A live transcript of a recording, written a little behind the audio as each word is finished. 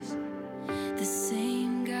The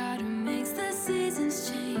same God who makes the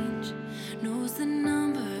seasons change knows the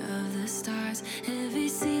number of the stars, every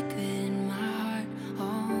secret in my heart,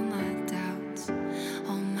 all my doubts,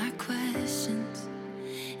 all my questions,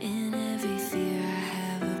 and every fear I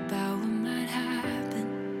have about what might happen.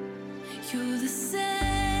 You're the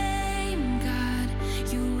same God,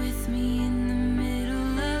 you're with me in the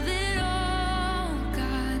middle of it all,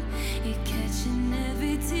 God. You're catching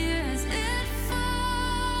every tear as it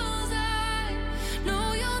falls. I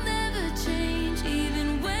know you'll never change,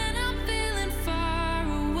 even when I'm feeling far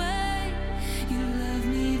away. You love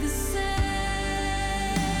me the same,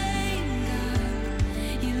 God.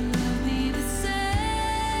 You love me the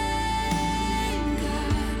same,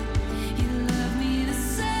 God. You love me the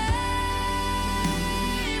same,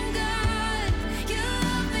 God. You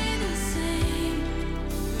love me the same.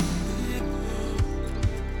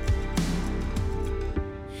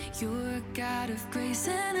 You're a God of grace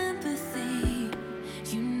and empathy.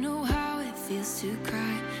 You know how it feels to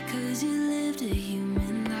cry, 'cause you lived a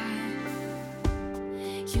human life.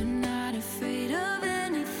 You're not afraid of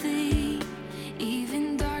anything,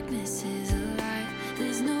 even darkness is a light.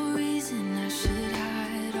 There's no reason I should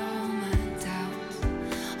hide all my doubts,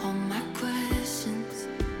 all my questions,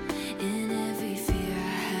 and every fear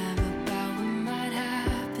I have about what might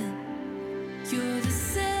happen. You're the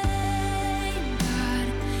same God,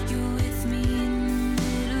 you're with me in the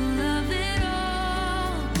middle of it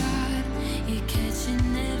all, God. You're catching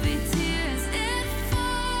every tear as it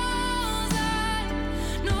falls. I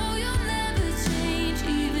know you'll never change,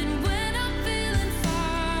 even when I'm feeling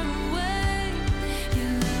far away. You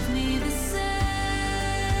love me the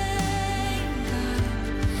same, God.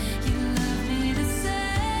 You love me the same,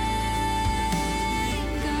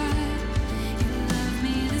 God. You love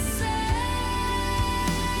me the same,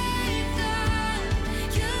 God.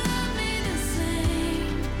 You love me the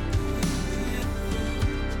same.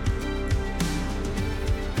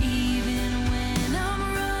 Even when I'm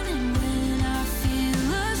running, when I feel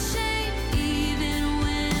ashamed, even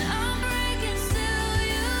when I'm breaking, still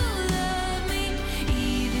you love me.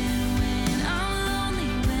 Even when I'm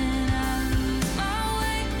lonely, when I lose my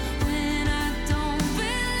way, when I don't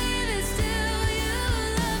believe it, still you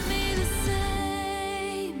love me the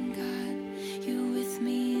same, God. You're with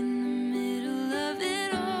me in the middle of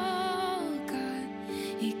it all, God.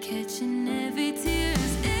 You're catching every tear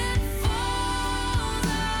as it falls.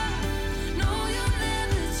 I know you'll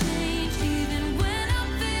never change, even when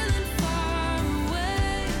I'm feeling far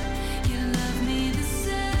away. You love me the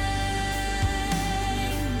same,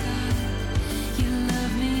 God. You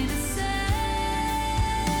love me the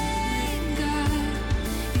same, God.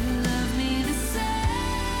 You love me the same,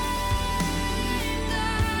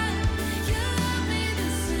 God. You love me the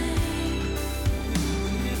same.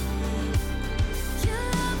 You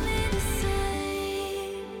love me the same.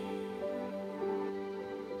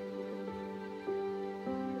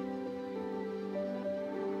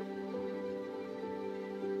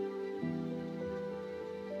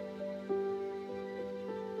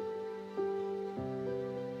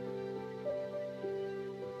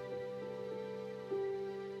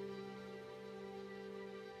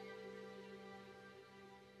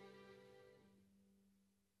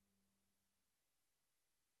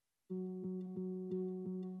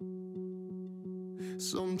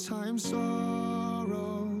 Sometimes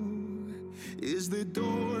sorrow is the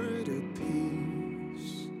door to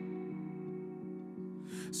peace.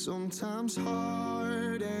 Sometimes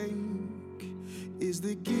heartache is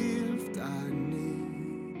the gift I need.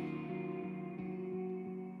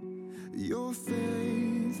 You're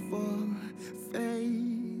faithful,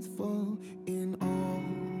 faithful in all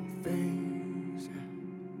things.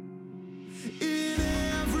 In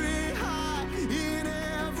every high, in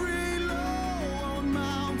every low, on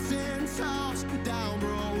mountaintops, down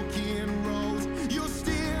broken roads, you're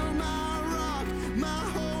still my rock, my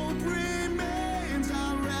hope remains.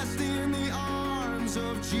 I rest in the arms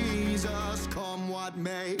of Jesus, come what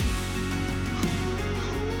may.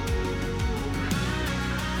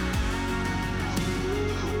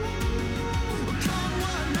 Come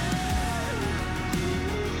what may.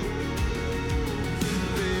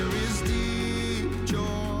 There is deep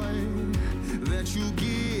joy that you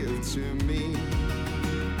give to me.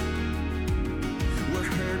 What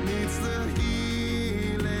hurt meets the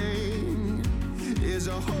healing is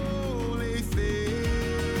a holy thing.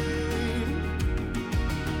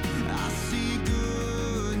 I see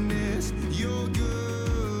goodness, your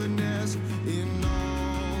goodness in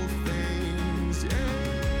all things.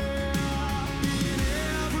 Yeah. In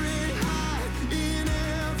every high, in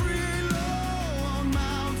every low, on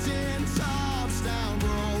mountaintops, down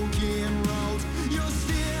broken roads, you're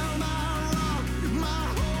still my rock,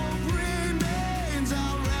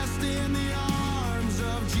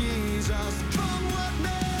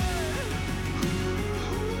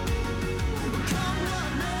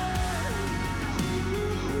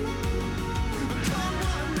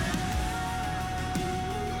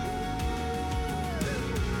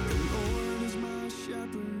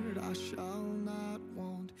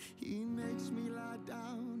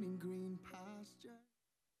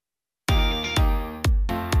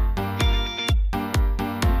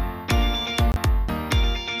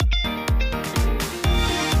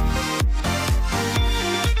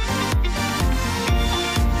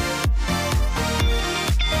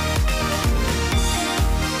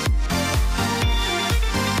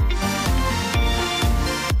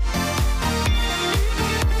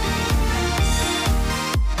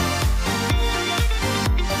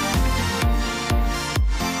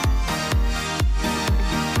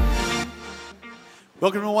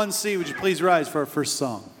 Welcome to 1C. Would you please rise for our first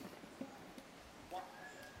song? 1,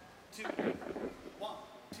 2, 1,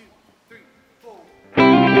 2, 3, 4.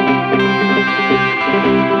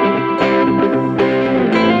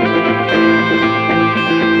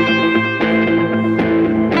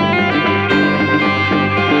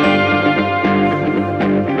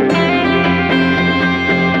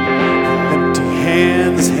 Empty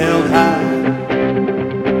hands held high,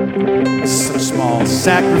 such small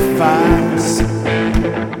sacrifice.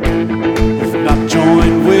 Not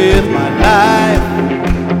joined with my life,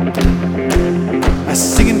 I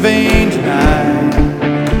sing in vain tonight.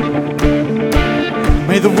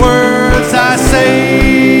 May the words I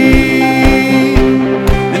say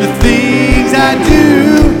and the things I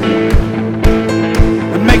do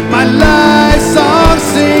make my life song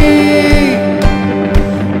sing,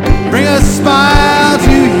 bring a smile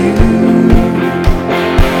to you.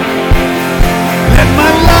 Let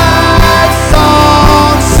my life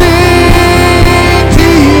song sing to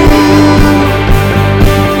you.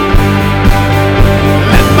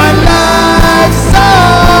 Let my life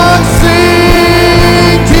song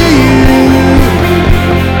sing to you.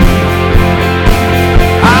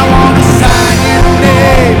 I want to sign your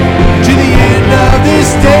name to the end of this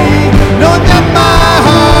day, knowing that my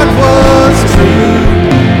heart was true.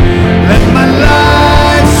 Let my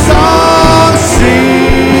life song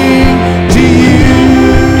sing to you.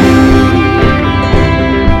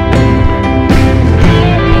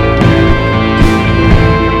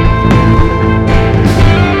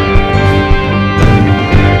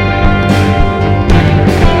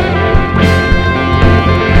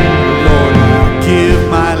 Lord, I give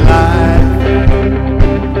my life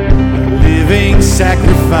a living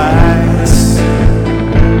sacrifice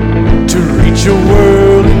to reach a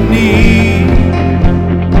world in need,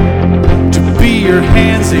 to be your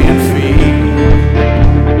hands and feet.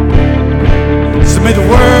 So may the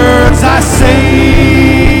words I say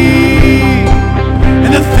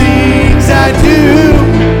and the things I do,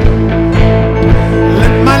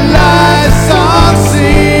 let my life song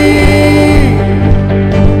sing,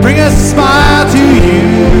 bring a smile to you.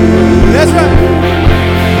 That's right.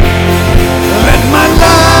 Let my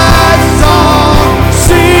life song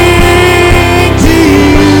sing to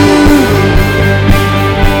you.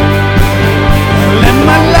 Let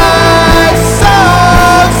my life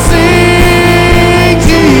song sing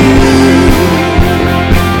to you.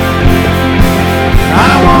 I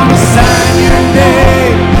want to sign your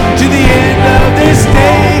name to the end of this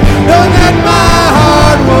day, know that my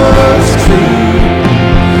heart was true.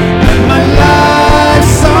 Let my life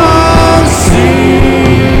song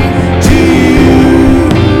sing to you.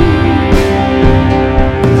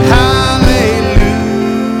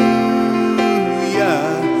 Hallelujah,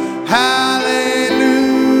 hallelujah.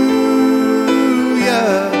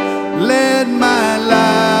 Let my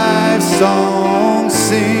life song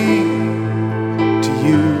sing to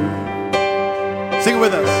you. Sing it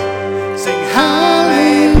with us. Sing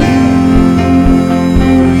hallelujah,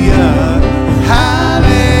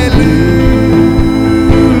 hallelujah.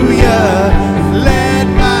 Let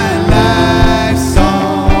my life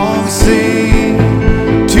song sing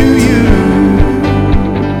to you.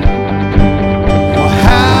 Oh,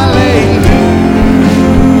 hallelujah,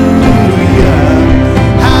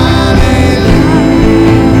 hallelujah.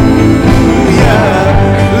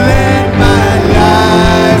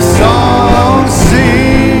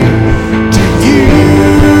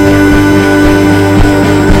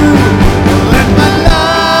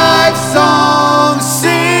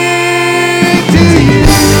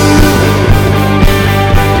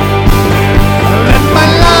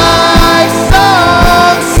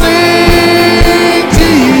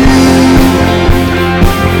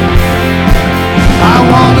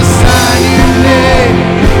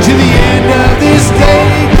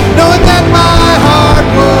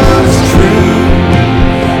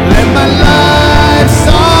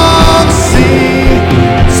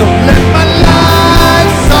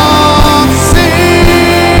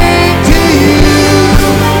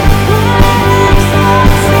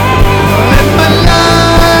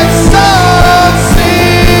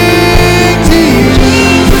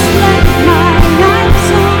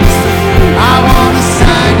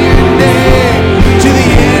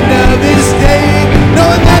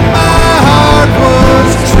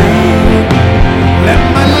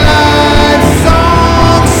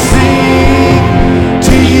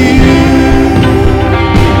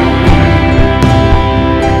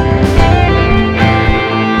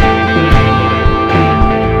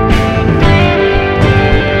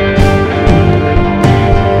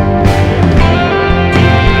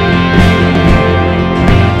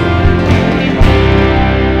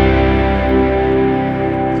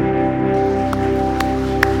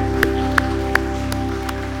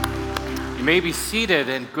 may be seated,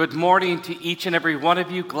 and good morning to each and every one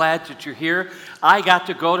of you. Glad that you're here. I got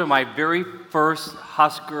to go to my very first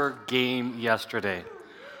Husker game yesterday.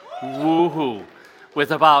 Woohoo!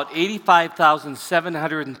 With about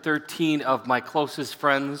 85,713 of my closest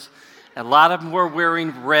friends. A lot of them were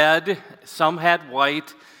wearing red, some had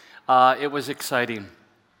white. It was exciting.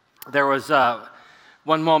 There was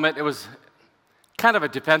one moment, it was kind of a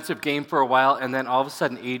defensive game for a while, and then all of a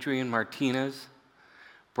sudden Adrian Martinez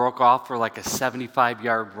broke off for like a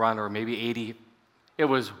 75-yard run or maybe 80. It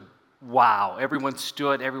was wow. Everyone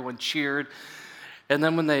stood, everyone cheered. And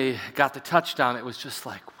then when they got the touchdown, it was just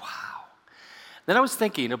like, wow. Then I was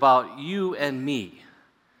thinking about you and me.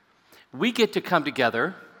 We get to come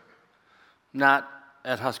together, not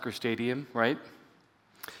at Husker Stadium, right?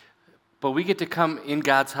 But we get to come in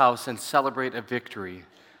God's house and celebrate a victory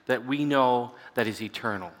that we know that is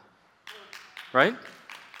eternal, right?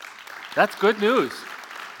 That's good news.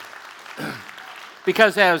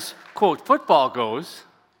 Because as, quote, football goes,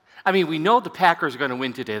 I mean, we know the Packers are going to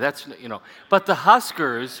win today. That's, but the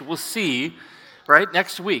Huskers will see, right,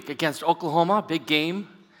 next week against Oklahoma, big game.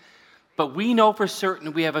 But we know for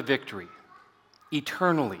certain we have a victory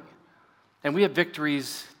eternally. And we have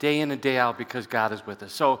victories day in and day out because God is with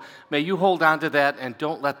us. So may you hold on to that and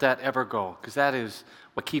don't let that ever go, because that is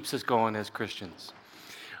what keeps us going as Christians.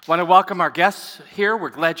 I want to welcome our guests here. We're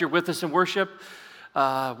glad you're with us in worship.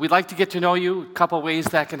 We'd like to get to know you. A couple ways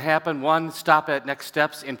that can happen. One, stop at Next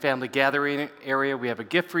Steps in Family Gathering area. We have a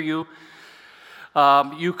gift for you.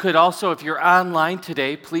 You could also, if you're online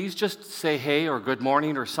today, please just say hey or good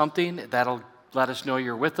morning or something. That'll let us know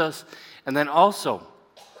you're with us. And then also,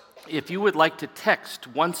 if you would like to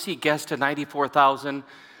text 1C guest to 94,000,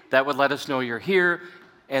 that would let us know you're here,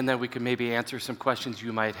 and then we can maybe answer some questions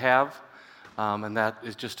you might have. And that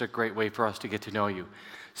is just a great way for us to get to know you.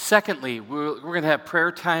 Secondly, we're going to have prayer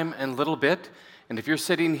time in a little bit. And if you're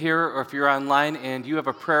sitting here or if you're online and you have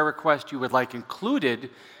a prayer request you would like included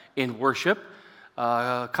in worship,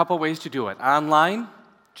 a couple ways to do it. Online,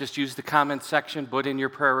 just use the comment section, put in your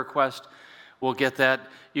prayer request. We'll get that.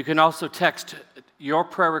 You can also text your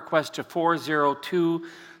prayer request to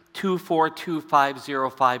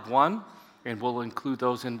 402-242-5051, and we'll include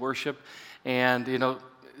those in worship. And,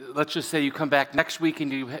 let's just say you come back next week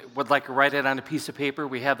and you would like to write it on a piece of paper.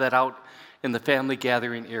 We have that out in the family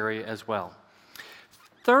gathering area as well.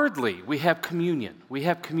 Thirdly, we have communion. We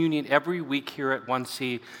have communion every week here at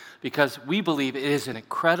 1C because we believe it is an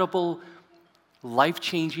incredible,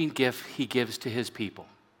 life-changing gift he gives to his people.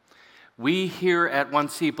 We here at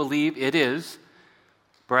 1C believe it is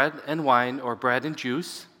bread and wine or bread and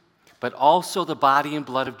juice, but also the body and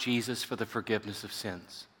blood of Jesus for the forgiveness of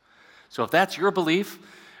sins. So if that's your belief,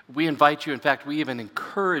 we invite you, in fact, we even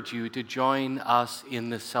encourage you to join us in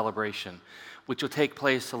this celebration, which will take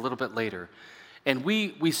place a little bit later. And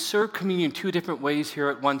we serve communion two different ways here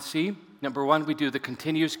at 1C. Number one, we do the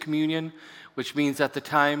continuous communion, which means at the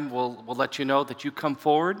time we'll let you know that you come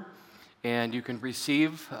forward and you can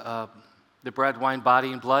receive the bread, wine,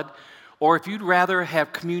 body, and blood. Or if you'd rather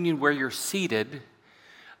have communion where you're seated,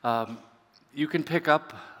 you can pick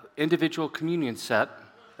up individual communion set,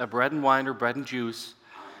 a bread and wine or bread and juice,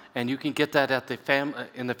 and you can get that at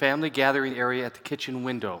in the family gathering area at the kitchen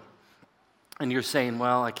window. And you're saying,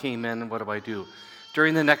 well, I came in, and what do I do?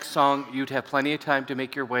 During the next song, you'd have plenty of time to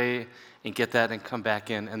make your way and get that and come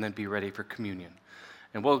back in and then be ready for communion.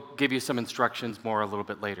 And we'll give you some instructions more a little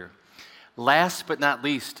bit later. Last but not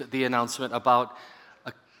least, the announcement about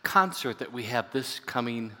a concert that we have this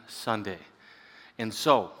coming Sunday. And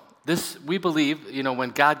so, we believe,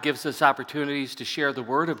 when God gives us opportunities to share the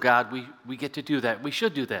Word of God, we get to do that. We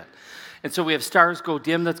should do that. And so we have Stars Go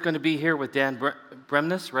Dim that's going to be here with Dan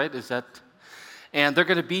Bremnes, right? And they're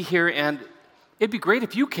going to be here, and it'd be great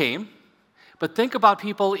if you came, but think about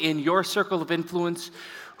people in your circle of influence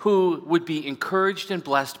who would be encouraged and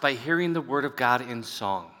blessed by hearing the Word of God in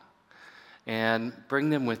song. And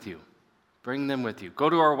bring them with you. Bring them with you. Go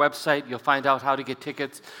to our website. You'll find out how to get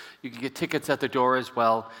tickets. You can get tickets at the door as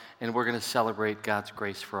well, and we're going to celebrate God's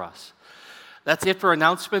grace for us. That's it for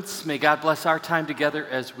announcements. May God bless our time together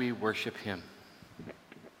as we worship Him.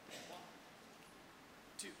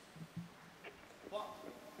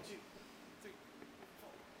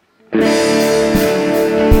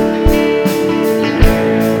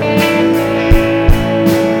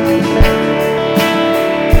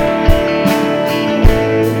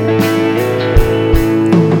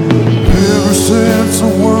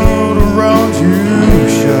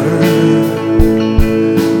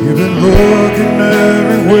 Looking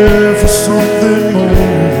everywhere for something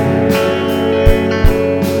more.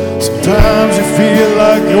 Sometimes you feel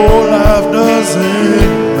like your life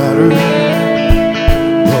doesn't matter.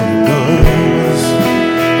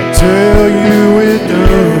 tell you it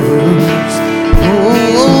does.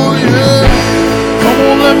 Oh, yeah. Come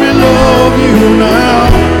on, let me love you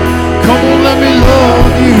now. Come on, let me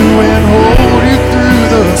love you and hold you through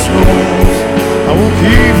the storms. I will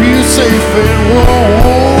keep you safe and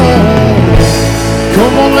warm.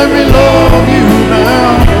 Come on, let me love you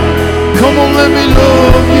now. Come on, let me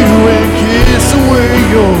love you and kiss away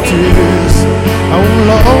your tears. I will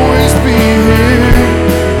always be here.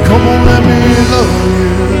 Come on, let me love you.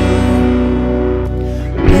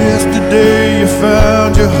 Yesterday you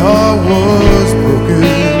found your heart was broken.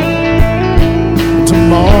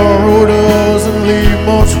 Tomorrow doesn't leave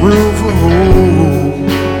much room for hope.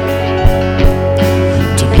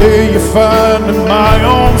 Today you find that my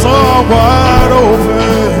arms are wide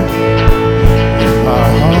open. My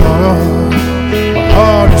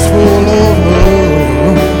heart is full of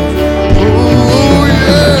love. Oh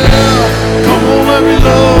yeah. Come on, let me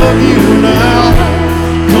love you now.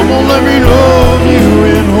 Come on, let me love you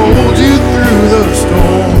and hold you through the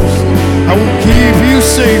storms. I will keep you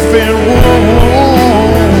safe and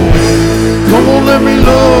warm. Come on, let me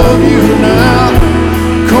love you now.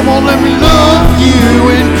 Come on, let me love you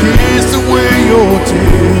and kiss away your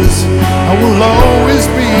tears. I will always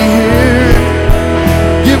be here.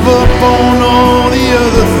 Give up on all the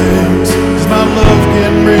other things, 'cause my love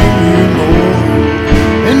can bring you more.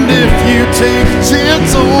 And if you take a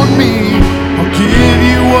chance on me, I'll give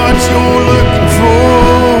you what you're looking for.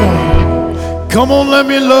 Come on, let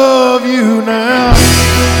me love you now.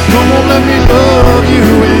 Come on, let me love you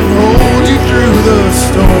and hold you through the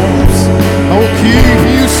storms. I will keep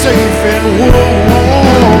you safe and warm.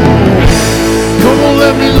 Come on,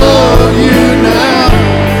 let me love you now.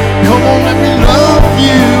 Come on, let me love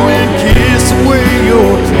you and kiss away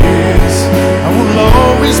your tears. I will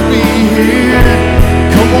always be here.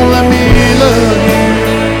 Come on, let me love you.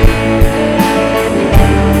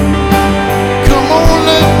 Come on,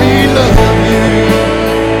 let me love you.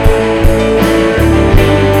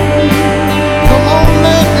 Come on,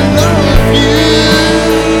 let me love you.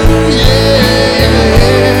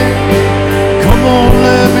 Yeah. Come on,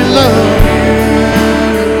 let me love you.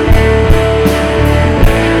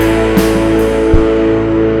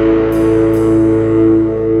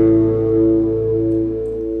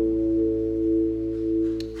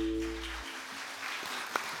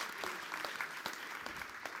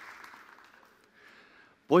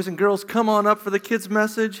 Boys and girls, come on up for the kids'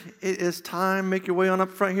 message. It is time. Make your way on up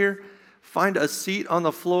front here. Find a seat on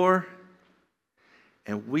the floor.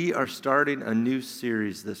 And we are starting a new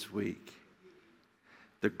series this week.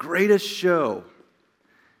 The Greatest Show.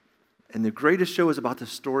 And the Greatest Show is about the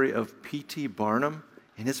story of P.T. Barnum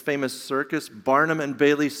and his famous circus, Barnum and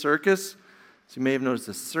Bailey Circus. So you may have noticed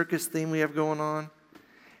the circus theme we have going on.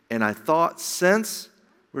 And I thought since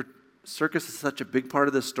circus is such a big part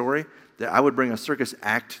of this story, that I would bring a circus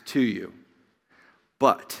act to you.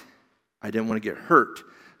 But I didn't want to get hurt.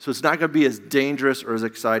 So it's not going to be as dangerous or as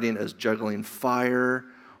exciting as juggling fire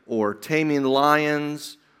or taming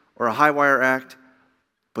lions or a high wire act,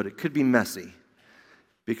 but it could be messy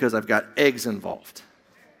because I've got eggs involved.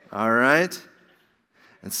 All right?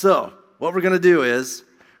 And so what we're going to do is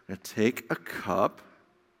we're going to take a cup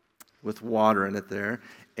with water in it there,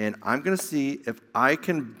 and I'm going to see if I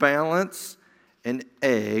can balance an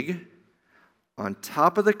egg on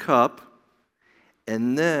top of the cup,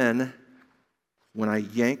 and then when I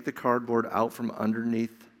yank the cardboard out from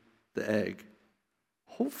underneath the egg,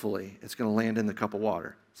 hopefully it's going to land in the cup of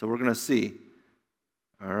water. So we're going to see.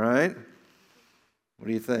 All right? What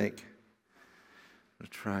do you think?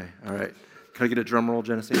 Let's try. All right. Can I get a drum roll,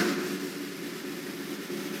 Genesee?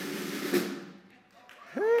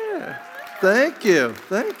 Yeah. Thank you.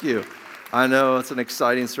 Thank you. I know it's an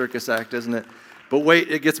exciting circus act, isn't it? But wait,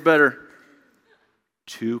 it gets better.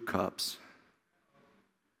 2 cups.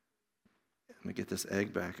 Let me get this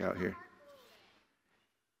egg back out here.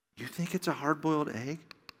 You think it's a hard-boiled egg?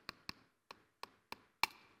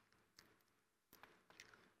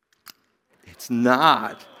 It's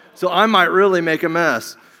not. So I might really make a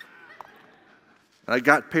mess. I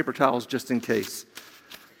got paper towels just in case.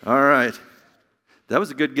 All right. That was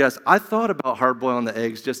a good guess. I thought about hard-boiling the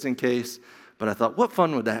eggs just in case, but I thought, what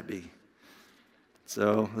fun would that be?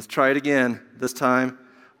 So let's try it again, this time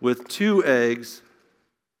with 2 eggs.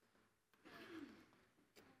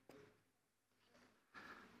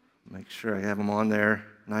 Make sure I have them on there,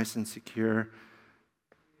 nice and secure.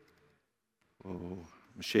 Oh,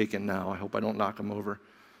 I'm shaking now. I hope I don't knock them over.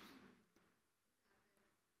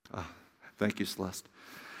 Oh, thank you, Celeste.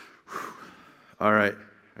 Whew. All right,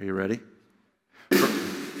 are you ready?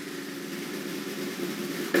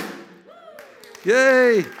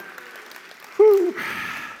 Yay! Whew.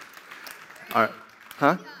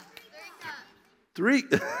 Huh? 3.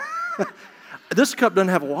 This cup doesn't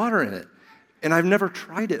have water in it. And I've never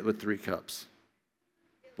tried it with 3 cups.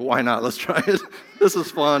 But why not? Let's try it. This is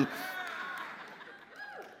fun.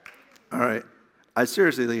 All right. I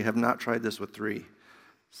seriously have not tried this with 3.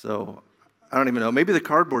 So I don't even know. Maybe the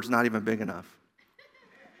cardboard's not even big enough.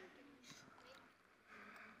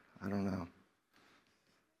 I don't know.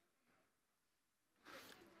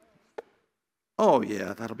 Oh,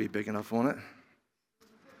 yeah, that'll be big enough, won't it?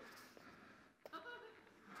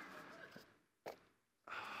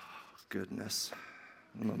 Oh, goodness.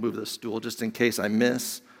 I'm going to move this stool just in case I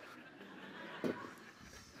miss.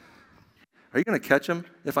 Are you going to catch him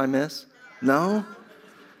if I miss? No?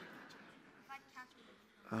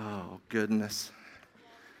 Oh, goodness.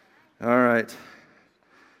 All right.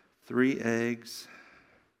 3 eggs.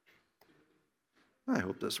 I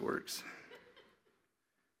hope this works.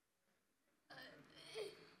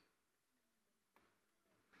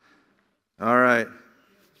 All right.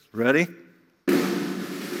 Ready?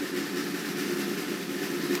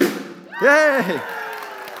 Yay!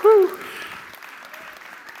 Whew.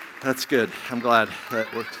 That's good. I'm glad that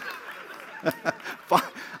worked.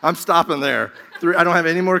 I'm stopping there. 3. I don't have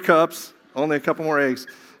any more cups, only a couple more eggs.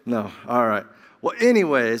 No. All right. Well,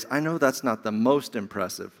 anyways, I know that's not the most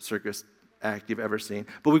impressive circus act you've ever seen,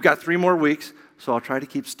 but we've got 3 more weeks, so I'll try to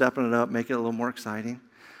keep stepping it up, make it a little more exciting.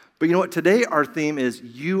 But you know what? Today our theme is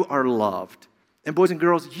You Are Loved. And boys and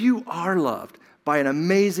girls, you are loved by an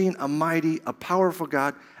amazing, a mighty, a powerful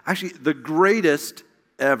God, actually the greatest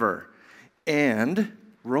ever. And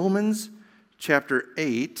Romans chapter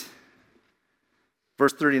 8,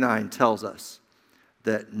 verse 39 tells us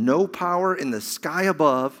that no power in the sky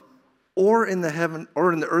above or in the heaven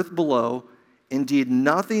or in the earth below, indeed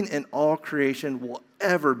nothing in all creation will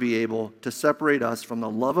ever be able to separate us from the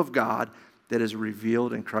love of God that is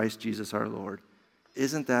revealed in Christ Jesus our Lord.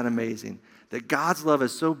 Isn't that amazing? That God's love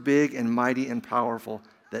is so big and mighty and powerful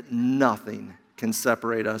that nothing can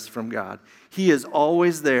separate us from God. He is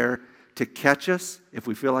always there to catch us if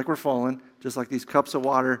we feel like we're falling, just like these cups of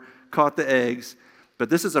water caught the eggs. But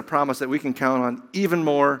this is a promise that we can count on even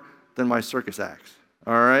more than my circus acts.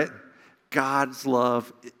 All right? God's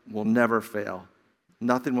love will never fail.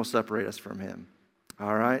 Nothing will separate us from him.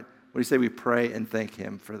 All right? What do you say we pray and thank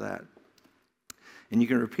him for that? And you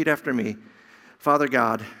can repeat after me. Father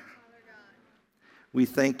God, we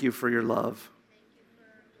thank you for your love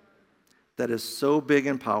that is so big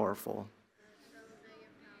and powerful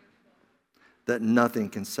that nothing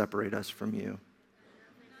can separate us from you.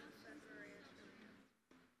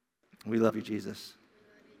 We love you, Jesus.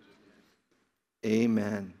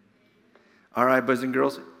 Amen. All right, boys and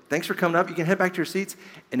girls, thanks for coming up. You can head back to your seats.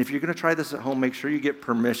 And if you're going to try this at home, make sure you get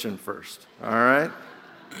permission first. All right?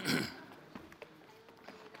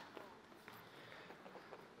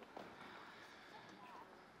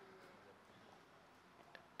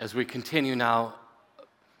 As we continue now,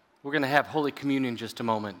 we're going to have Holy Communion in just a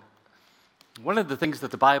moment. One of the things that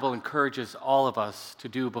the Bible encourages all of us to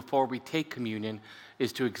do before we take communion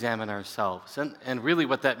is to examine ourselves. And really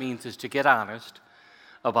what that means is to get honest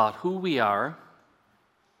about who we are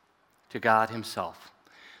to God himself.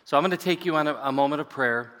 So I'm going to take you on a moment of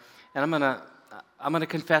prayer, and I'm going to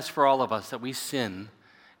confess for all of us that we sin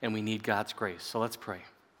and we need God's grace. So let's pray.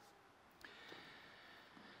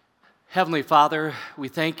 Heavenly Father, we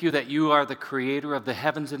thank you that you are the creator of the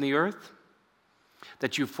heavens and the earth,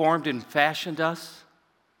 that you formed and fashioned us,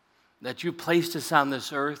 that you placed us on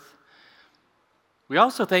this earth. We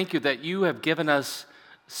also thank you that you have given us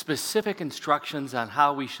specific instructions on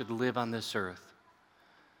how we should live on this earth.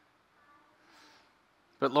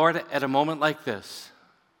 But Lord, at a moment like this,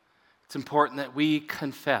 it's important that we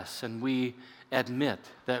confess and we admit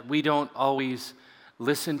that we don't always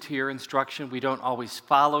listen to your instruction. We don't always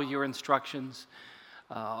follow your instructions.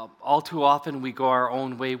 All too often we go our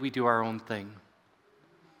own way. We do our own thing.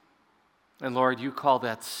 And Lord, you call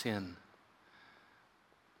that sin.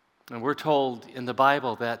 And we're told in the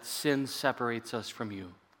Bible that sin separates us from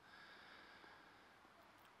you.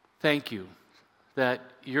 Thank you that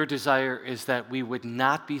your desire is that we would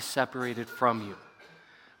not be separated from you,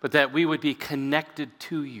 but that we would be connected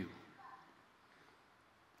to you.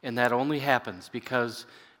 And that only happens because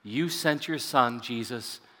you sent your Son,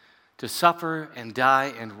 Jesus, to suffer and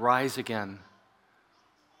die and rise again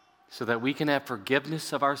so that we can have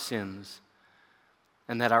forgiveness of our sins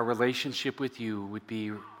and that our relationship with you would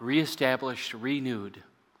be reestablished, renewed.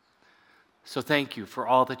 So thank you for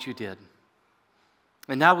all that you did.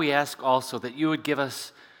 And now we ask also that you would give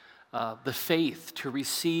us the faith to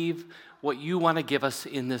receive what you want to give us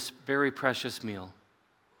in this very precious meal.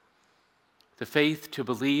 the faith to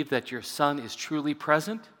believe that your Son is truly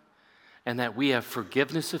present and that we have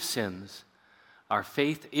forgiveness of sins. Our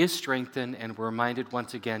faith is strengthened, and we're reminded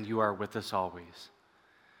once again you are with us always.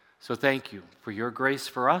 So thank you for your grace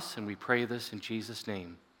for us, and we pray this in Jesus'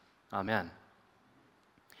 name. Amen.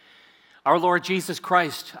 Our Lord Jesus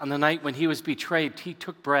Christ, on the night when he was betrayed, he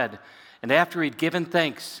took bread, and after he'd given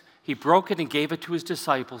thanks, he broke it and gave it to his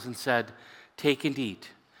disciples and said, "Take and eat.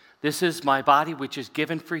 This is my body which is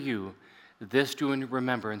given for you. This do in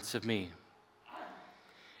remembrance of me."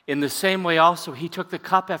 In the same way also, he took the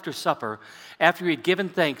cup after supper. After he had given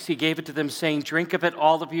thanks, he gave it to them, saying, "Drink of it,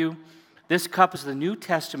 all of you. This cup is the New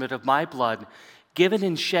Testament of my blood, given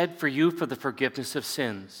and shed for you for the forgiveness of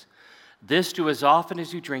sins. This do as often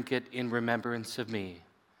as you drink it in remembrance of me."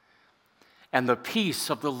 And the peace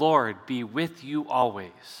of the Lord be with you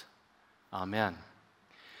always. Amen.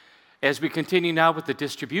 As we continue now with the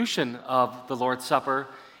distribution of the Lord's Supper,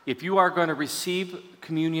 if you are going to receive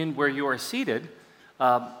communion where you are seated,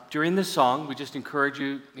 during this song, we just encourage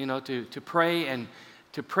you, to pray and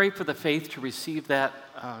to pray for the faith to receive that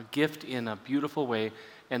gift in a beautiful way,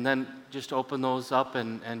 and then just open those up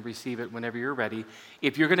and receive it whenever you're ready.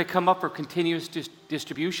 If you're going to come up for continuous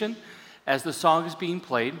distribution, as the song is being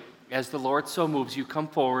played, as the Lord so moves you, come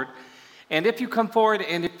forward. And if you come forward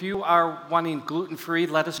and if you are wanting gluten-free,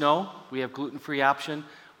 let us know. We have gluten-free option.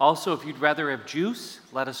 Also, if you'd rather have juice,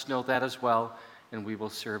 let us know that as well, and we will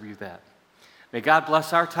serve you that. May God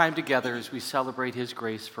bless our time together as we celebrate his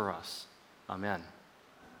grace for us. Amen.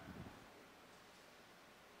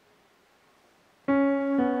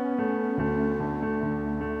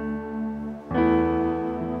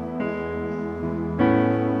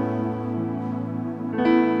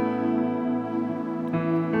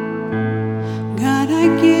 God, I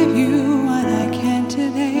give you what I can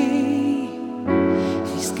today.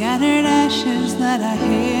 These scattered ashes that I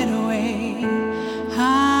hid away,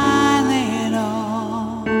 I lay it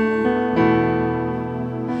all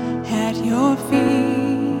at your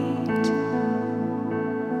feet.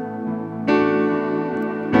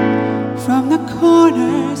 From the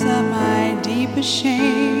corners of my deepest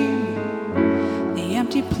shame, the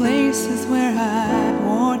empty places where I've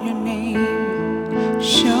worn your name,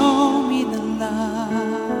 show me the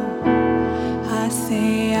love. I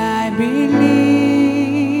say I believe.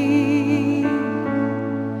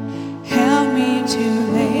 Help me to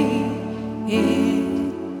lay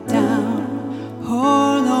it down.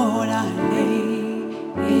 Oh Lord, I lay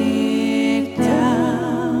it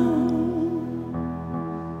down.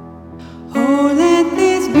 Oh, let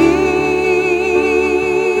this be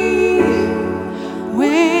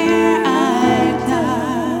where I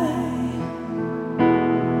die,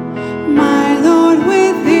 my Lord,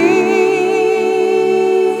 with thee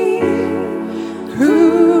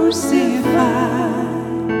crucified.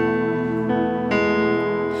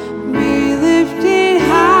 Be lifted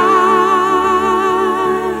high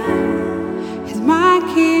as my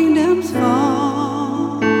kingdoms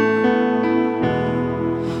fall,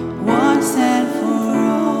 once and for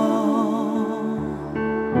all,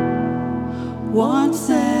 once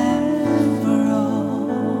and for all.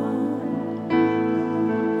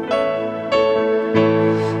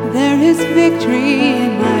 There is victory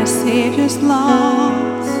in my Savior's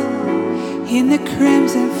loss, in the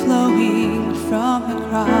crimson flowing from the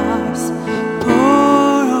cross.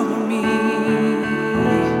 Pour over me,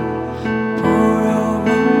 pour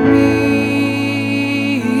over me.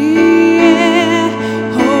 Yeah.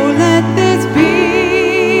 Oh, let this be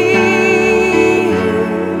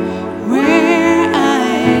where I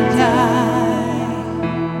die,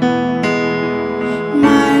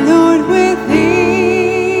 my Lord, with thee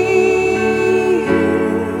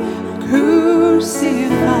crucified.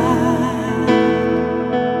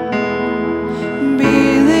 Be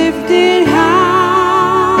lifted high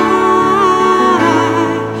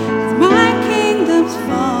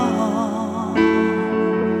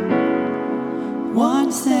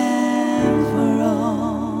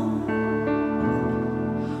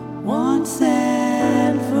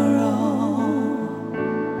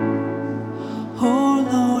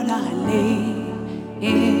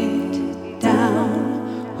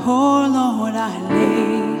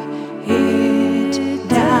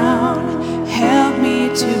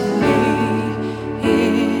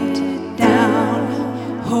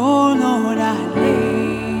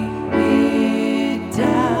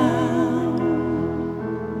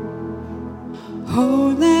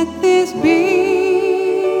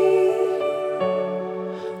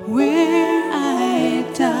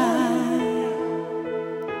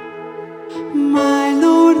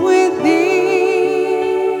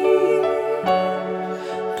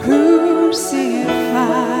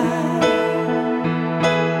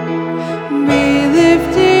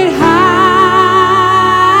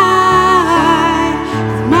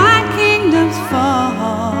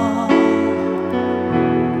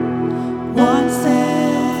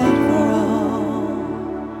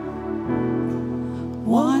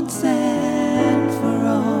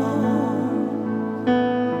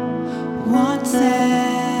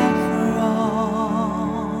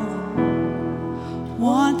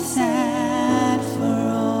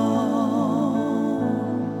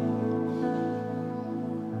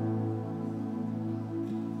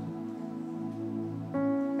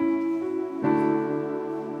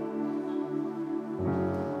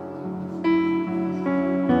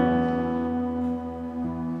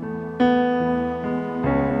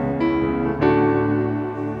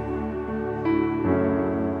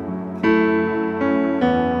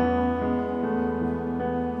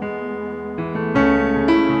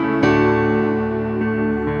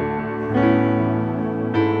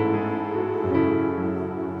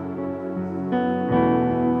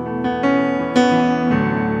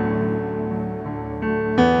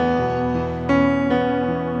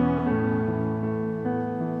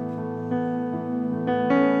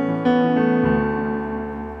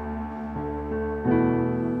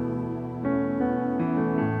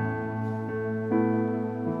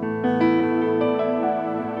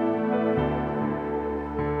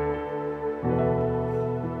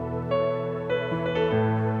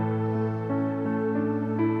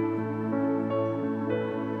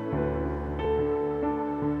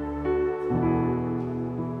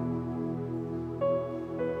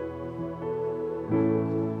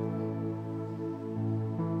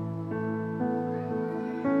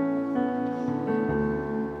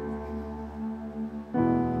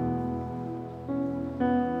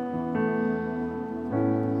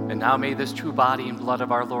now may this true body and blood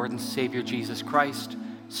of our Lord and Savior Jesus Christ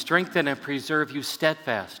strengthen and preserve you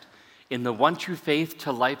steadfast in the one true faith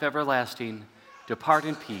to life everlasting. Depart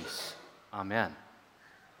in peace. Amen.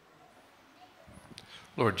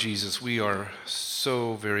 Lord Jesus, we are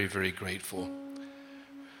so very, very grateful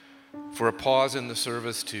for a pause in the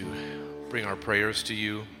service to bring our prayers to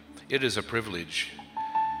you. It is a privilege,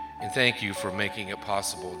 and thank you for making it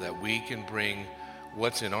possible that we can bring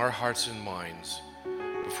what's in our hearts and minds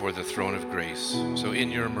before the throne of grace. So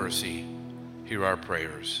in your mercy, hear our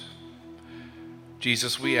prayers.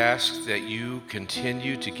 Jesus, we ask that you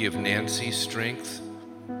continue to give Nancy strength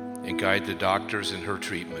and guide the doctors in her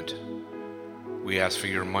treatment. We ask for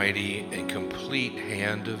your mighty and complete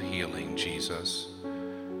hand of healing, Jesus.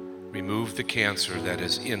 Remove the cancer that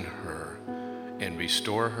is in her and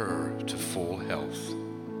restore her to full health.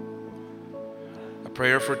 A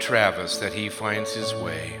prayer for Travis that he finds his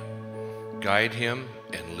way. Guide him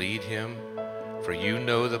and lead him, for you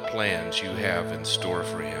know the plans you have in store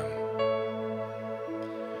for him.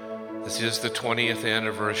 This is the 20th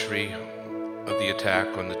anniversary of the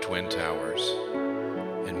attack on the Twin Towers,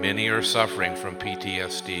 and many are suffering from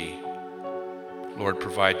PTSD. Lord,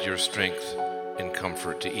 provide your strength and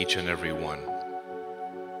comfort to each and every one.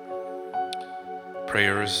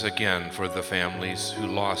 Prayers again for the families who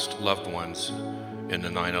lost loved ones in the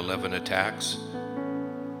 9/11 attacks.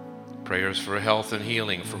 Prayers for health and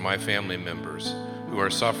healing for my family members who are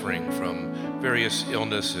suffering from various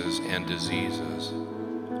illnesses and diseases.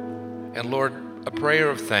 And Lord, a prayer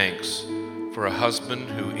of thanks for a husband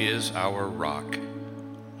who is our rock.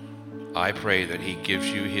 I pray that he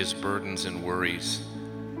gives you his burdens and worries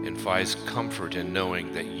and finds comfort in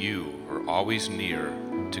knowing that you are always near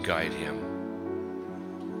to guide him.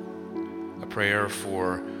 A prayer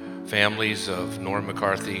for families of Norm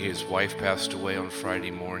McCarthy. His wife passed away on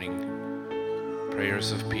Friday morning.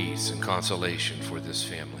 Prayers of peace and consolation for this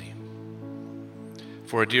family.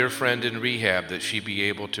 For a dear friend in rehab, that she be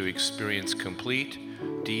able to experience complete,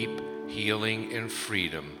 deep healing and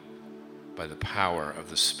freedom by the power of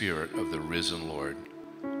the Spirit of the risen Lord.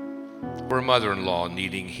 For a mother-in-law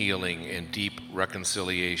needing healing and deep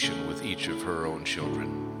reconciliation with each of her own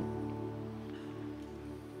children.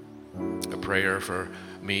 A prayer for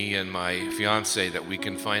me and my fiance that we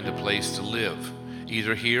can find a place to live,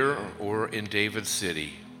 either here or in David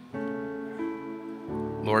City.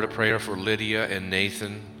 Lord, a prayer for Lydia and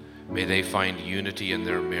Nathan. May they find unity in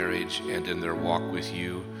their marriage and in their walk with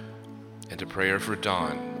you. And a prayer for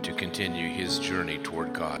Don to continue his journey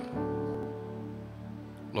toward God.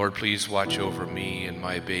 Lord, please watch over me and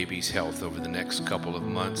my baby's health over the next couple of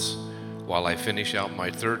months while I finish out my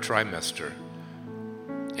 3rd trimester,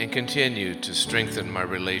 and continue to strengthen my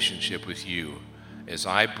relationship with you as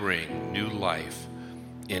I bring new life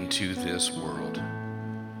into this world.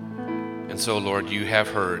 And so, Lord, you have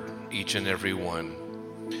heard each and every one.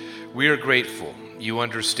 We are grateful. You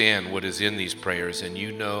understand what is in these prayers, and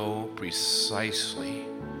you know precisely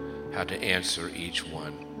how to answer each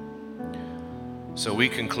one. So we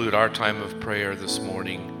conclude our time of prayer this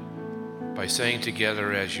morning by saying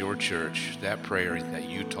together as your church that prayer that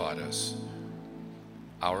you taught us.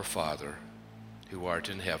 Our Father, who art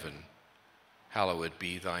in heaven, hallowed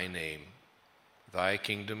be thy name. Thy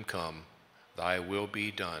kingdom come, thy will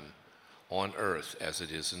be done, on earth as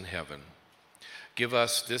it is in heaven. Give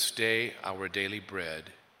us this day our daily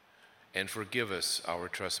bread, and forgive us our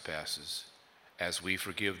trespasses, as we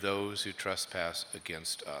forgive those who trespass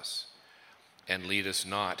against us. And lead us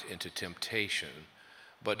not into temptation,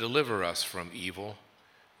 but deliver us from evil.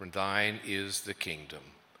 For thine is the kingdom,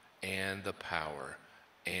 and the power,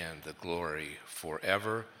 and the glory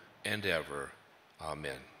forever and ever.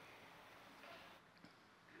 Amen.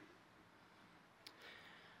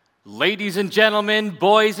 Ladies and gentlemen,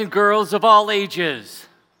 boys and girls of all ages,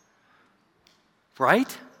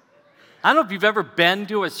 right? I don't know if you've ever been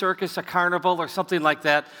to a circus, a carnival, or something like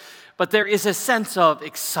that, but there is a sense of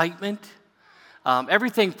excitement.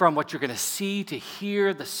 Everything from what you're going to see to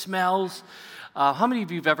hear, the smells. How many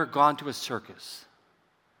of you have ever gone to a circus?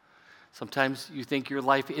 Sometimes you think your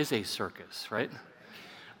life is a circus, right?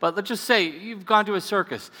 But let's just say you've gone to a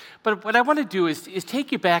circus. But what I want to do is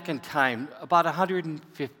take you back in time about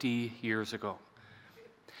 150 years ago.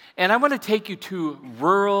 And I want to take you to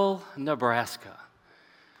rural Nebraska.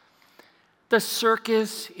 The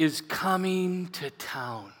circus is coming to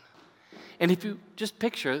town. And if you just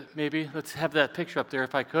picture, maybe, let's have that picture up there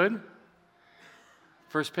if I could.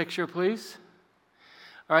 First picture, please.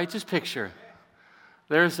 All right, just picture.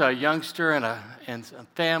 There's a youngster and a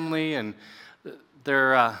family, and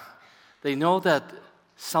they know that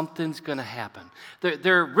something's going to happen.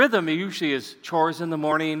 Their rhythm usually is chores in the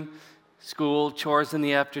morning, school, chores in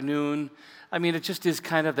the afternoon. I mean, it just is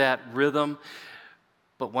kind of that rhythm.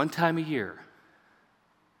 But one time a year,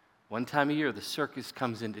 the circus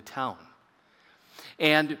comes into town.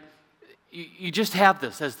 And you just have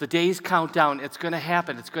this. As the days count down, it's going to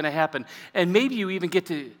happen, it's going to happen. And maybe you even get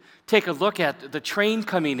to take a look at the train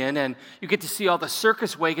coming in, and you get to see all the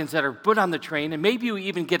circus wagons that are put on the train, and maybe you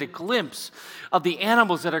even get a glimpse of the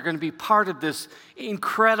animals that are going to be part of this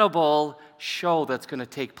incredible show that's going to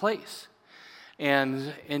take place.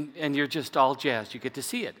 And you're just all jazzed. You get to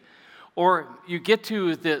see it. Or you get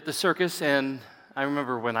to the circus, and I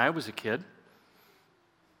remember when I was a kid,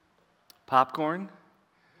 popcorn,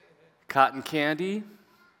 cotton candy.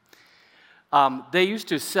 They used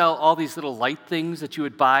to sell all these little light things that you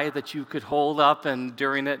would buy that you could hold up, and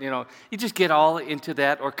during it, you just get all into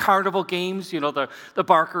that. Or carnival games, the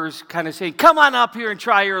barkers kind of saying, come on up here and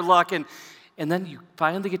try your luck. And then you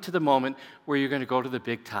finally get to the moment where you're going to go to the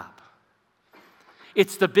big top.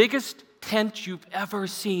 It's the biggest tent you've ever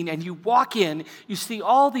seen, and you walk in, you see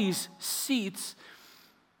all these seats,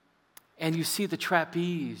 and you see the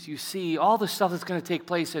trapeze, you see all the stuff that's going to take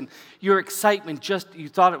place, and your excitement you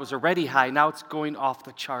thought it was already high, now it's going off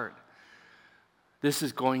the chart. This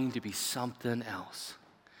is going to be something else.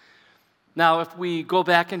 Now, if we go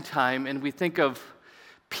back in time and we think of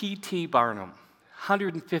P.T. Barnum,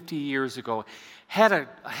 150 years ago, had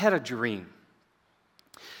a dream.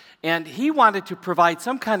 And he wanted to provide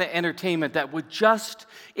some kind of entertainment that would just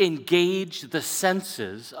engage the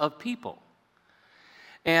senses of people.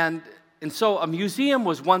 And so a museum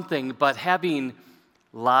was one thing, but having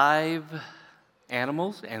live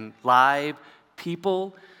animals and live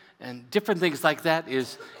people and different things like that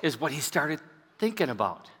is what he started thinking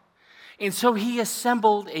about. And so he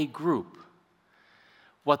assembled a group,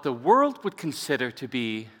 what the world would consider to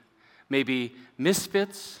be maybe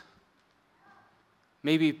misfits,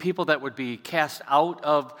 maybe people that would be cast out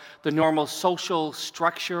of the normal social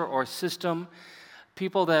structure or system,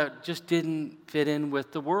 people that just didn't fit in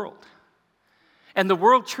with the world. And the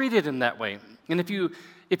world treated him that way. And if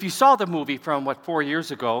you saw the movie from, 4 years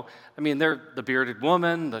ago, I mean, they're the bearded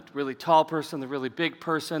woman, the really tall person, the really big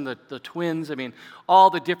person, the twins, I mean, all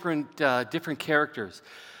the different characters.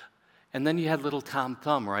 And then you had little Tom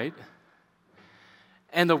Thumb, right?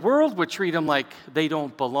 And the world would treat them like they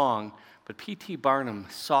don't belong. But P.T. Barnum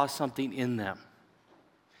saw something in them,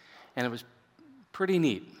 and it was pretty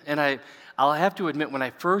neat. And I'll have to admit, when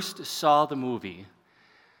I first saw the movie,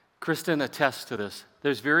 Kristen attests to this,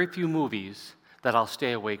 there's very few movies that I'll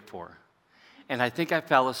stay awake for. And I think I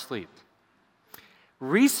fell asleep.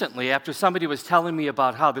 Recently, after somebody was telling me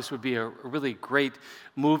about how this would be a really great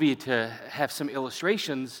movie to have some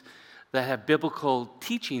illustrations that have biblical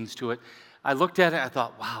teachings to it, I looked at it and I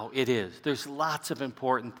thought, wow, it is. There's lots of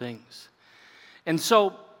important things. And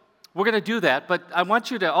so we're going to do that, but I want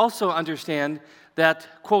you to also understand that,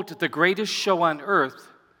 quote, the greatest show on earth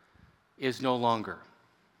is no longer.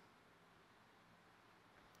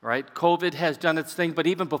 Right? COVID has done its thing, but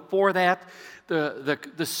even before that,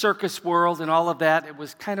 the circus world and all of that, it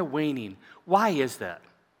was kind of waning. Why is that?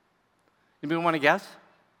 Anybody want to guess?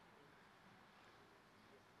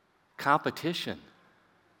 Competition.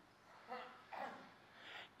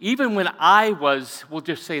 Even when I was, we'll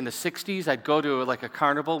just say in the 60s, I'd go to like a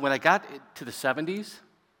carnival. When I got to the 70s,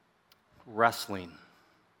 wrestling.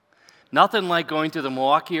 Nothing like going to the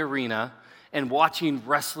Milwaukee Arena and watching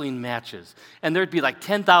wrestling matches. And there'd be like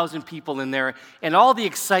 10,000 people in there, and all the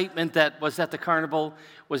excitement that was at the carnival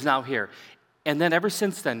was now here. And then ever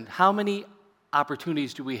since then, how many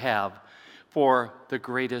opportunities do we have for the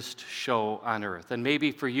greatest show on earth? And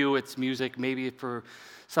maybe for you it's music, maybe for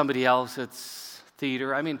somebody else it's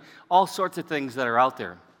theater, I mean, all sorts of things that are out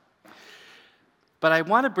there. But I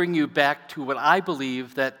want to bring you back to what I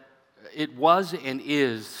believe that it was and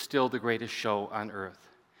is still the greatest show on earth.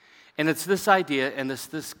 And it's this idea and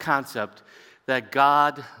this concept that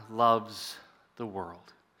God loves the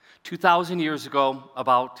world. 2,000 years ago,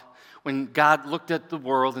 about when God looked at the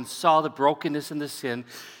world and saw the brokenness and the sin,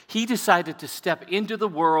 he decided to step into the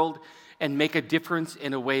world and make a difference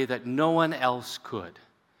in a way that no one else could.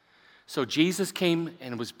 So Jesus came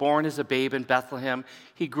and was born as a babe in Bethlehem.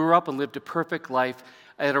 He grew up and lived a perfect life.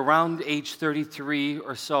 At around age 33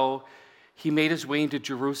 or so, he made his way into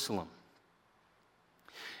Jerusalem.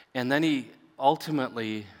 And then he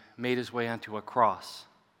ultimately made his way onto a cross.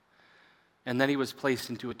 And then he was placed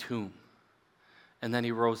into a tomb. And then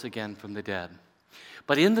he rose again from the dead.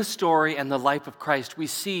 But in the story and the life of Christ, we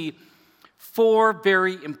see 4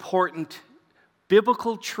 very important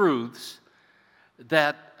biblical truths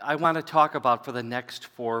that I want to talk about for the next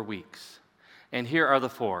 4 weeks. And here are the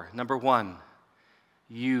 4. Number 1,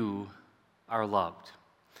 you are loved.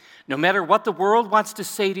 No matter what the world wants to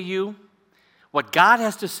say to you, what God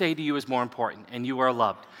has to say to you is more important, and you are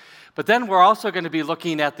loved. But then we're also going to be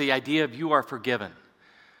looking at the idea of you are forgiven.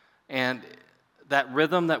 And that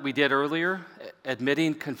rhythm that we did earlier,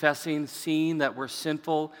 admitting, confessing, seeing that we're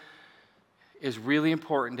sinful, is really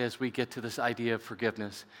important as we get to this idea of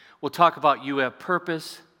forgiveness. We'll talk about you have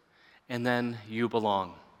purpose, and then you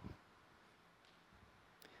belong.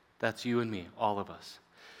 That's you and me, all of us.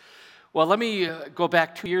 Well, let me go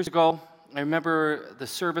back 2 years ago. I remember the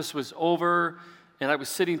service was over, and I was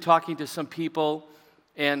sitting talking to some people,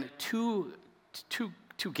 and two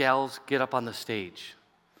gals get up on the stage.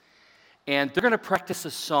 And they're going to practice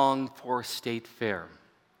a song for State Fair.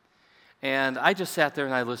 And I just sat there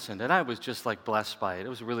and I listened, and I was just like blessed by it. It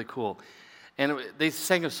was really cool. And they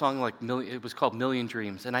sang a song like, it was called Million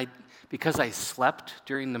Dreams. And because I slept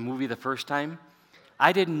during the movie the first time,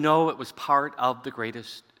 I didn't know it was part of the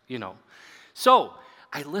greatest, So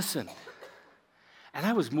I listened. And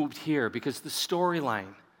I was moved here because the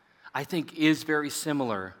storyline, I think, is very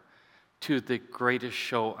similar to the greatest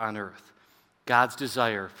show on earth. God's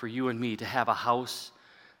desire for you and me to have a house,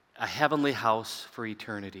 a heavenly house for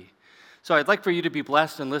eternity. So I'd like for you to be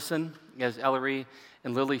blessed and listen as Ellery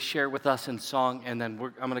and Lily share with us in song, and then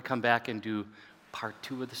I'm going to come back and do part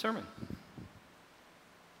 2 of the sermon.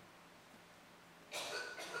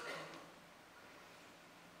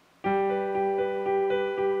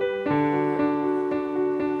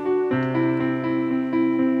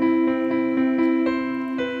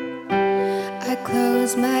 I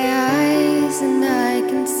close my eyes and I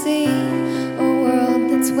can see a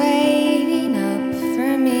world that's waiting up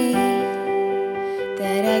for me,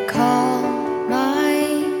 that I call my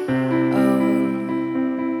own.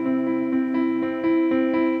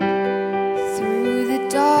 Through the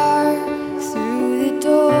dark, through the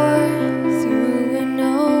door, through where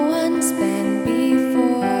no one's been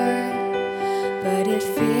before, but it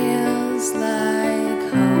feels like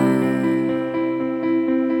home.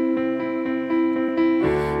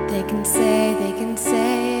 They can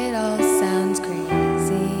say it all sounds crazy.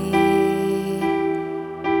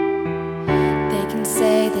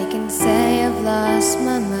 They can say I've lost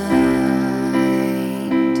my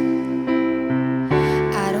mind.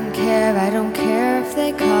 I don't care if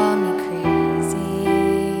they call me crazy.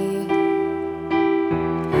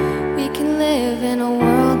 We can live in a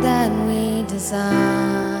world that we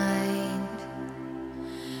designed.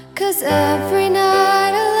 'Cause every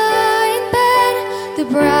night I lie in bed, the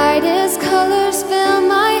brightest colors fill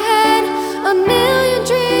my head. A million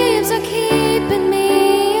dreams are keeping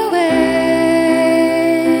me awake.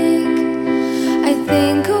 I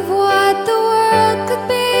think of what the world could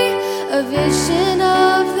be, a vision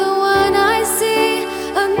of the one I see.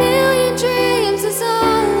 A million dreams is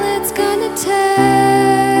all it's gonna take.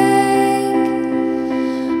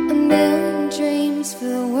 A million dreams for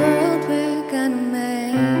the world we're gonna make.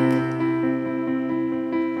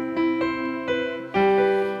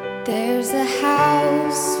 There's a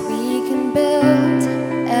house we can build,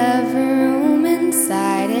 every room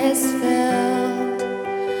inside is filled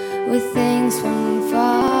with things from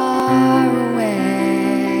far away.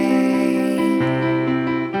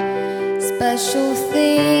 Special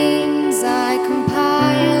things I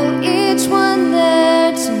compile, each one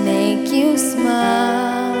there to make you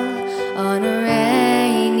smile on a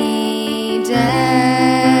rainy day.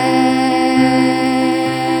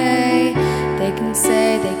 They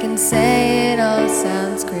can say it all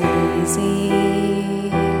sounds crazy.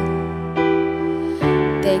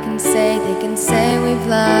 They can say we've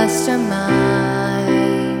lost our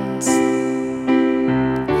minds.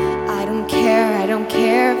 I don't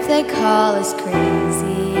care if they call us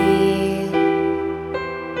crazy.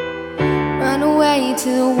 Run away to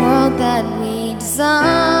the world that we designed.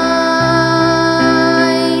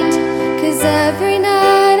 'Cause every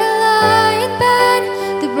night I lie in bed,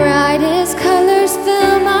 the brightest colors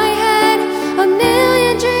fill my head. A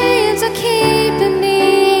million dreams are keeping me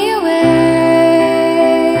awake.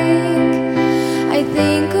 I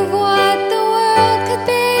think of what the world could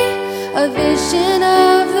be, a vision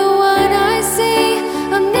of the one I see.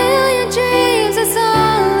 A million dreams is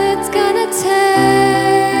all it's gonna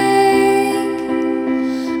take.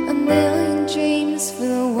 A million dreams for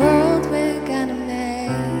the world we're gonna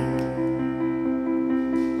make.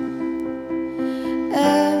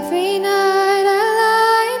 Every night I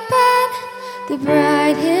lie in bed, the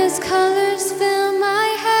brightest colors fill my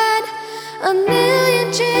head. A million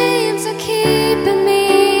dreams are keeping me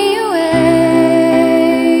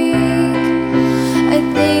awake. I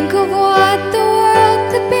think of what the world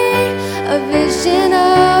could be,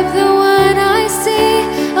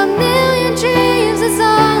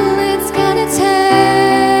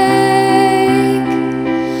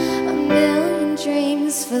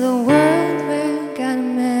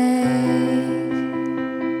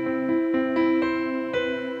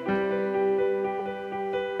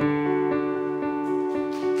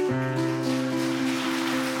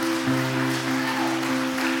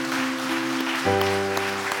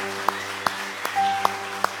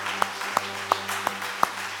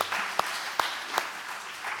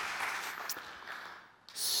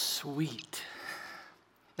 Sweet.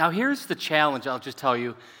 Now, here's the challenge, I'll just tell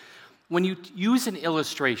you. When you use an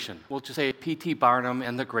illustration, we'll just say P.T. Barnum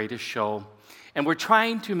and The Greatest Show, and we're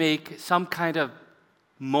trying to make some kind of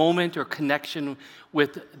moment or connection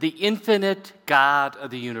with the infinite God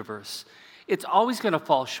of the universe, it's always going to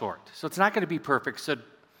fall short. So it's not going to be perfect, so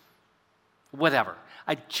whatever.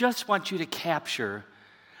 I just want you to capture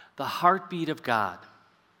the heartbeat of God.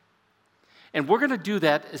 And we're going to do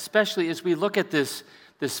that especially as we look at this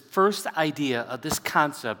first idea of this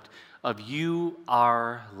concept of you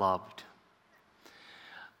are loved.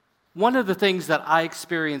 One of the things that I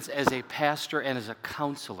experience as a pastor and as a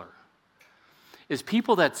counselor is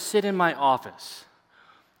people that sit in my office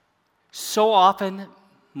so often,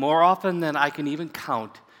 more often than I can even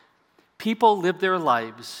count, people live their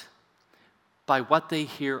lives by what they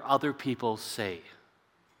hear other people say.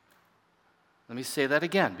 Let me say that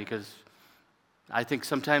again, because I think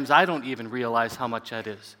sometimes I don't even realize how much that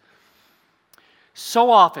is.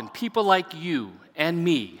 So often, people like you and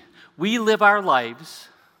me, we live our lives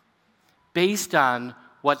based on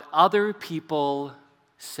what other people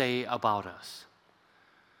say about us.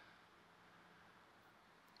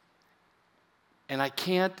 And I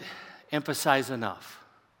can't emphasize enough.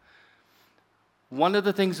 One of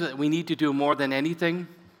the things that we need to do more than anything,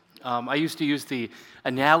 I used to use the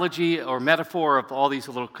analogy or metaphor of all these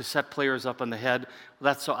little cassette players up on the head.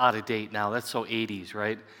 Well, that's so out of date now. That's so 80s,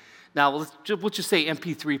 right? Now, we'll just say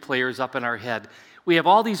MP3 players up in our head. We have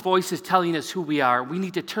all these voices telling us who we are. We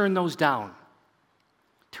need to turn those down.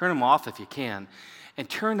 Turn them off if you can. And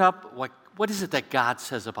turn up what is it that God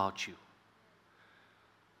says about you?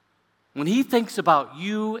 When he thinks about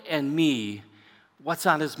you and me, what's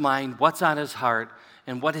on his mind, what's on his heart,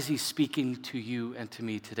 and what is he speaking to you and to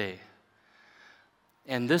me today?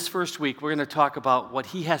 And this first week, we're going to talk about what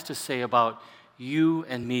he has to say about you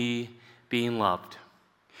and me being loved.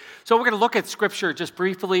 So we're going to look at Scripture just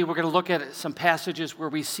briefly. We're going to look at some passages where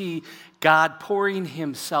we see God pouring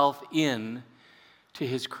himself in to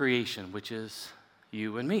his creation, which is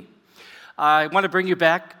you and me. I want to bring you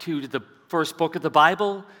back to the first book of the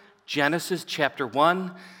Bible, Genesis chapter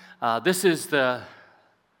 1. This is the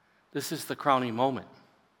crowning moment.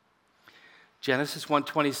 Genesis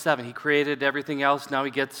 1:27. He created everything else. Now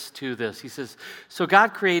he gets to this. He says, "So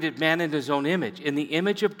God created man in his own image. In the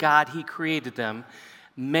image of God he created them.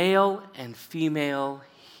 Male and female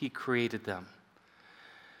he created them."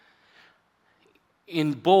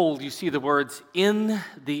 In bold, you see the words, "in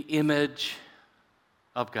the image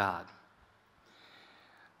of God."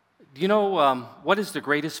 Do you know what is the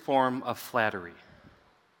greatest form of flattery?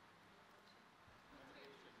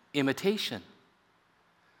 Imitation.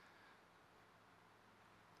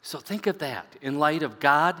 So think of that in light of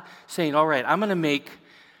God saying, all right, I'm going to make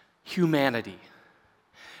humanity.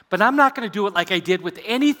 But I'm not going to do it like I did with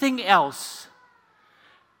anything else.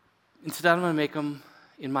 Instead, I'm going to make them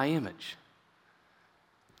in my image.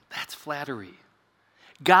 That's flattery.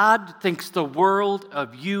 God thinks the world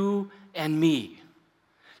of you and me.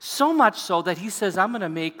 So much so that he says, I'm going to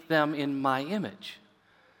make them in my image.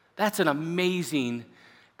 That's an amazing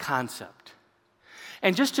concept.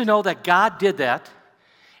 And just to know that God did that,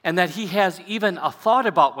 and that he has even a thought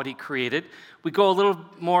about what he created, we go a little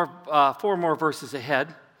more, 4 more verses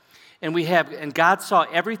ahead, and God saw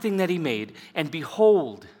everything that he made, and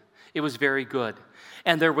behold, it was very good.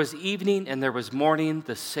 And there was evening, and there was morning,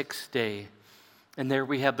 the 6th day. And there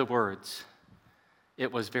we have the words,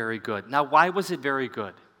 it was very good. Now, why was it very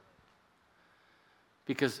good?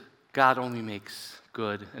 Because God only makes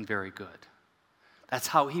good and very good. That's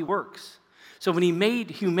how he works. So when he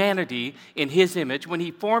made humanity in his image, when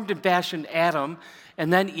he formed and fashioned Adam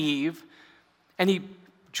and then Eve, and he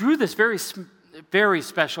drew this very, very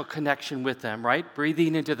special connection with them, right?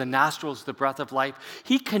 Breathing into the nostrils the breath of life.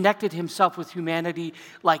 He connected himself with humanity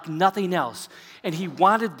like nothing else. And he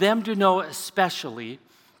wanted them to know especially,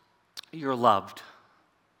 you're loved,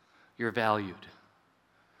 you're valued.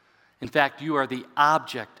 In fact, you are the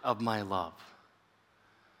object of my love.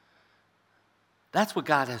 That's what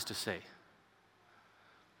God has to say.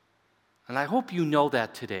 And I hope you know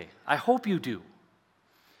that today. I hope you do.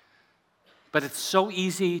 But it's so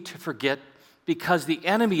easy to forget because the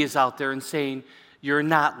enemy is out there and saying, you're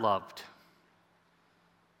not loved.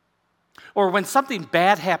 Or when something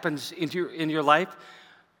bad happens in your life,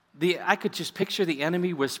 I could just picture the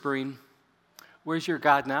enemy whispering, where's your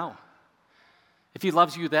God now? If he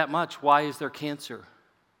loves you that much, why is there cancer?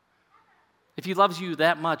 If he loves you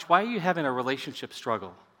that much, why are you having a relationship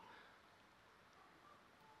struggle?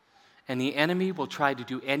 And the enemy will try to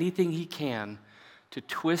do anything he can to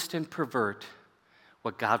twist and pervert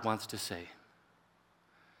what God wants to say.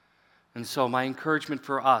 And so my encouragement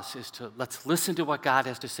for us is let's listen to what God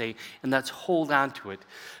has to say and let's hold on to it,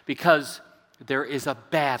 because there is a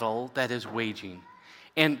battle that is waging.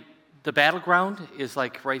 And the battleground is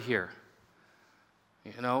like right here.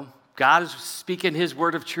 You know, God is speaking his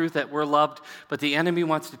word of truth that we're loved, but the enemy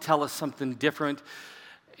wants to tell us something different,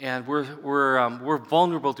 and we're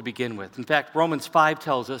vulnerable to begin with. In fact, Romans 5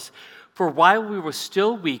 tells us, "For while we were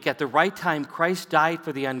still weak, at the right time Christ died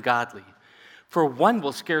for the ungodly. For one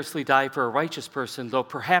will scarcely die for a righteous person, though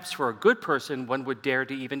perhaps for a good person one would dare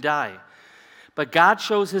to even die. But God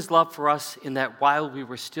shows his love for us in that while we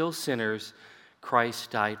were still sinners, Christ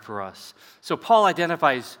died for us." So Paul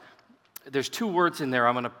identifies, there's two words in there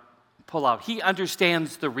I'm going to pull out. He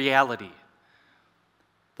understands the reality.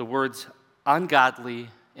 The words ungodly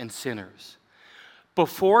and sinners.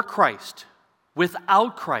 Before Christ,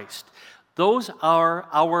 without Christ, those are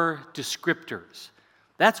our descriptors.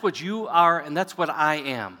 That's what you are, and that's what I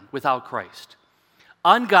am without Christ.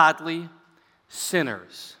 Ungodly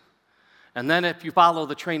sinners. And then if you follow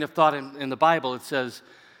the train of thought in the Bible, it says,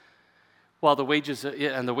 well, the wages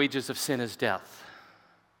of sin is death.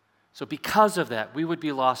 So because of that, we would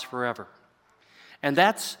be lost forever. And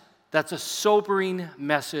that's a sobering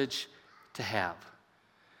message to have.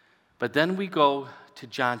 But then we go to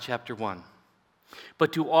John chapter 1.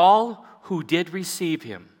 "But to all who did receive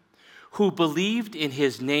him, who believed in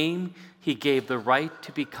his name, he gave the right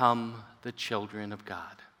to become the children of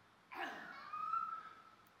God."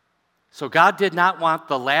 So God did not want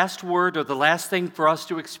the last word or the last thing for us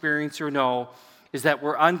to experience or know is that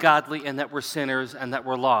we're ungodly and that we're sinners and that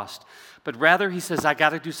we're lost. But rather, he says, I got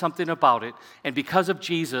to do something about it. And because of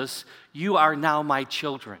Jesus, you are now my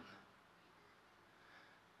children.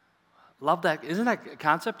 Love that. Isn't that a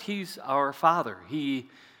concept? He's our Father. He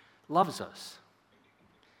loves us.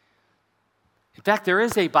 In fact, there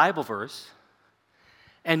is a Bible verse,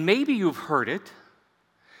 and maybe you've heard it.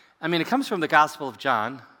 I mean, it comes from the Gospel of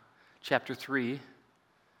John, chapter 3,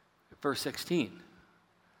 verse 16.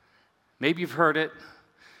 Maybe you've heard it.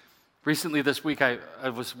 Recently this week, I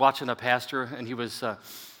was watching a pastor, and he was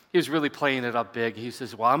really playing it up big. He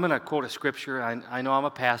says, well, I'm going to quote a scripture. I know I'm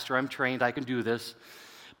a pastor. I'm trained. I can do this.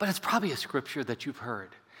 But it's probably a scripture that you've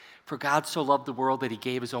heard. "For God so loved the world that he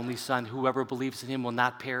gave his only son. Whoever believes in him will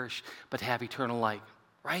not perish, but have eternal life."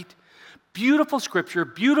 Right? Beautiful scripture,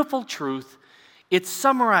 beautiful truth. It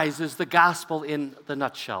summarizes the gospel in the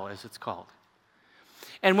nutshell, as it's called.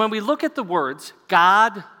 And when we look at the words,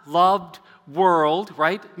 God, loved, world,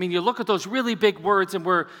 right? I mean, you look at those really big words and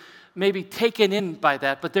we're maybe taken in by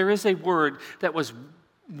that, but there is a word that was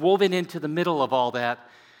woven into the middle of all that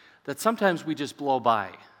sometimes we just blow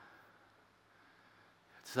by.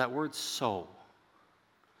 It's that word "so."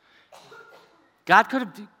 God could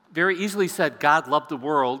have very easily said God loved the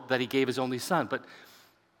world that he gave his only son, but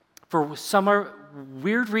for some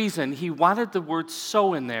weird reason, he wanted the word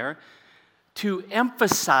 "so" in there to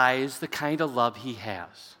emphasize the kind of love he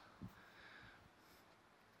has.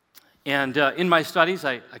 And in my studies,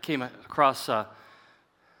 I came across an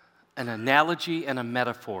analogy and a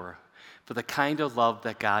metaphor for the kind of love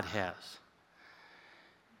that God has.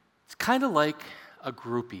 It's kind of like a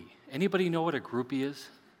groupie. Anybody know what a groupie is?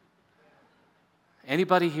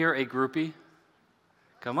 Anybody here a groupie?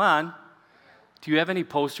 Come on. Do you have any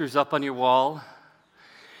posters up on your wall?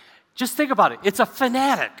 Just think about it. It's a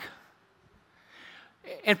fanatic.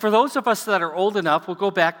 And for those of us that are old enough, we'll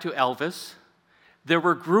go back to Elvis. There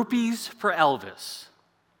were groupies for Elvis,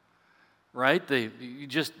 right? You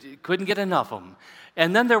just couldn't get enough of them.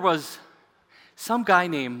 And then there was some guy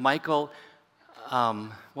named Michael,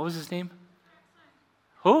 what was his name?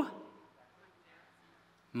 Who?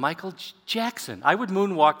 Michael Jackson. I would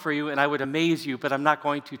moonwalk for you and I would amaze you, but I'm not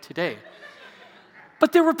going to today.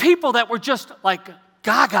 But there were people that were just like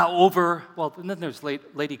gaga over, well, and then there's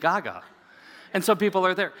Lady Gaga. And some people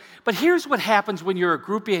are there. But here's what happens when you're a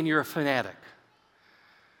groupie and you're a fanatic.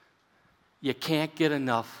 You can't get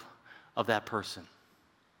enough of that person.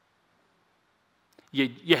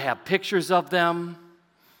 You have pictures of them.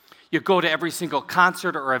 You go to every single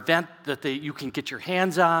concert or event that you can get your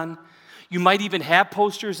hands on. You might even have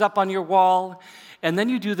posters up on your wall. And then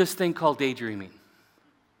you do this thing called daydreaming.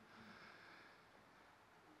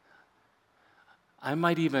 I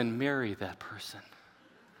might even marry that person.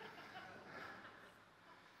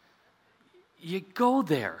 You go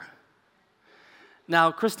there.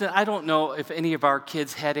 Now, Kristen, I don't know if any of our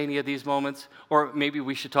kids had any of these moments, or maybe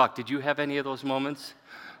we should talk. Did you have any of those moments?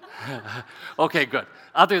 Okay, good.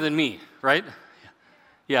 Other than me, right?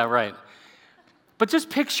 Yeah, right. But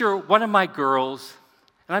just picture one of my girls,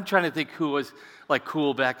 and I'm trying to think who was like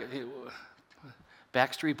cool back.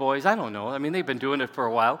 Backstreet Boys, I don't know. I mean, they've been doing it for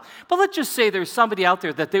a while. But let's just say there's somebody out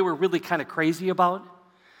there that they were really kind of crazy about.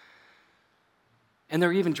 And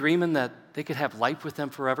they're even dreaming that they could have life with them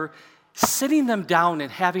forever. Sitting them down and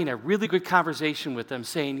having a really good conversation with them,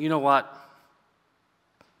 saying, you know what?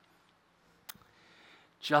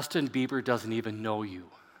 Justin Bieber doesn't even know you.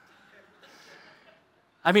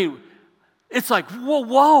 I mean, it's like,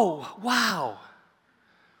 whoa, wow.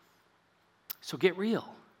 So get real.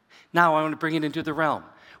 Now I want to bring it into the realm.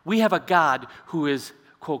 We have a God who is,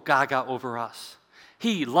 quote, gaga over us.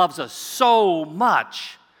 He loves us so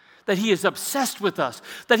much that he is obsessed with us,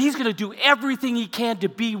 that he's going to do everything he can to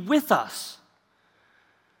be with us.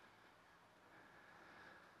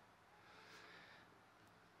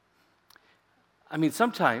 I mean,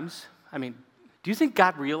 sometimes, do you think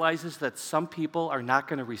God realizes that some people are not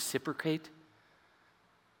going to reciprocate?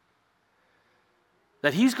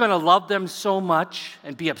 That he's going to love them so much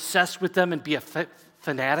and be obsessed with them and be a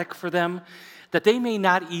fanatic for them that they may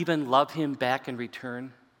not even love him back in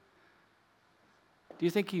return? Do you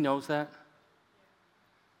think he knows that?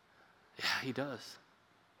 Yeah, he does.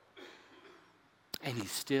 And he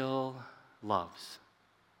still loves.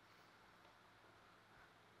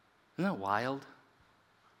 Isn't that wild?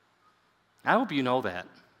 I hope you know that.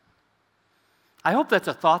 I hope that's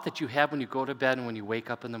a thought that you have when you go to bed and when you wake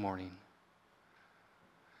up in the morning.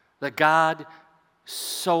 That God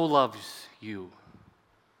so loves you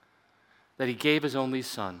that he gave his only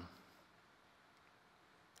son.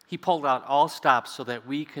 He pulled out all stops so that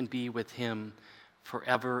we can be with him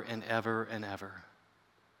forever and ever and ever.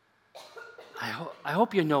 I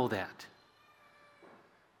hope you know that.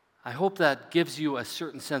 I hope that gives you a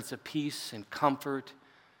certain sense of peace and comfort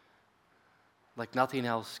like nothing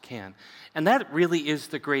else can. And that really is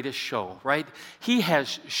the greatest show, right? He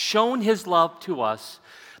has shown his love to us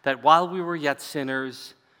that while we were yet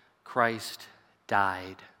sinners, Christ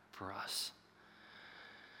died for us.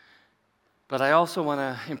 But I also want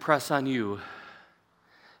to impress on you,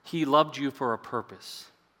 he loved you for a purpose.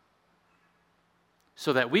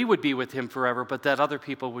 So that we would be with him forever, but that other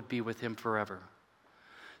people would be with him forever.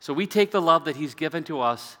 So we take the love that he's given to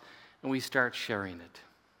us and we start sharing it.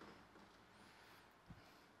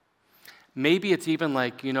 Maybe it's even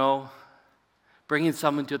like, bringing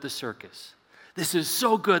someone to the circus. This is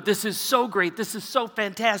so good. This is so great. This is so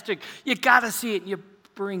fantastic. You got to see it, and you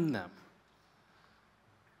bring them.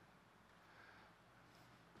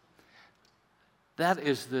 That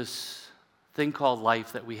is this thing called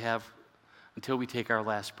life that we have until we take our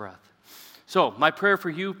last breath. So my prayer for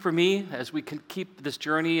you, for me, as we can keep this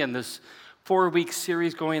journey and this 4-week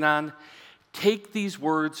series going on, take these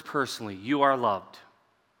words personally. You are loved.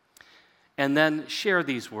 And then share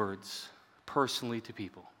these words personally to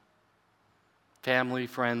people. Family,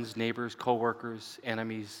 friends, neighbors, coworkers,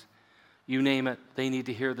 enemies, you name it, they need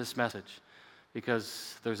to hear this message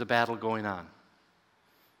because there's a battle going on.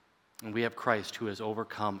 And we have Christ who has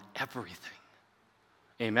overcome everything.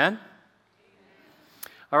 Amen?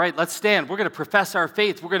 All right, let's stand. We're going to profess our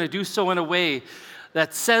faith. We're going to do so in a way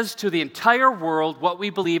that says to the entire world what we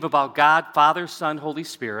believe about God, Father, Son, Holy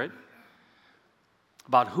Spirit,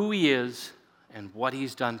 about who he is and what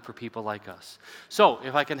he's done for people like us. So,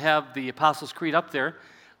 if I can have the Apostles' Creed up there,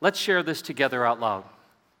 let's share this together out loud.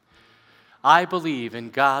 I believe in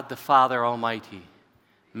God the Father Almighty,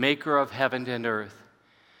 maker of heaven and earth,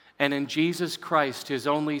 and in Jesus Christ, his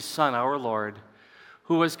only Son, our Lord,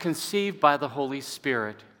 who was conceived by the Holy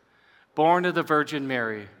Spirit, born of the Virgin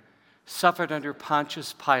Mary, suffered under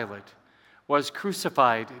Pontius Pilate, was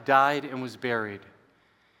crucified, died, and was buried.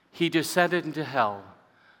 He descended into hell.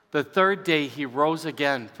 The third day he rose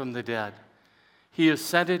again from the dead. He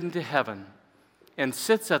ascended into heaven and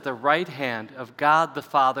sits at the right hand of God the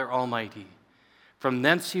Father Almighty. From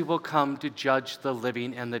thence he will come to judge the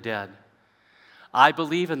living and the dead. I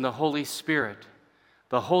believe in the Holy Spirit,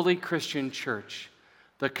 the holy Christian church,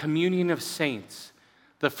 the communion of saints,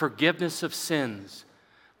 the forgiveness of sins,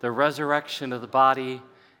 the resurrection of the body,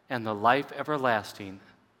 and the life everlasting.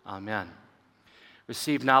 Amen.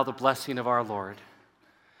 Receive now the blessing of our Lord.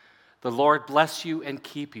 The Lord bless you and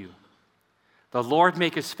keep you. The Lord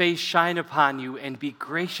make his face shine upon you and be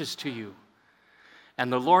gracious to you.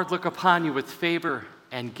 And the Lord look upon you with favor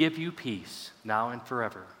and give you peace, now and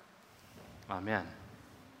forever. Amen.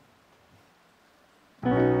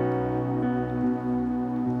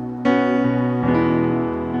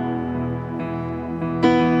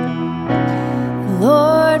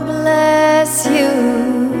 Lord bless you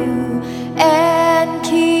and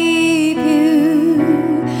keep you.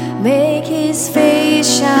 Make his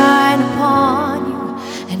face shine upon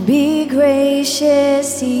you and be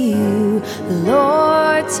gracious to you. The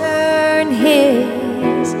Lord turn his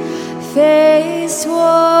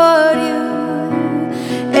toward you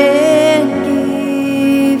and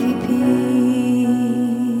give you peace.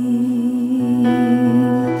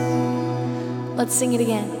 Let's sing it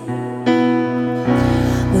again.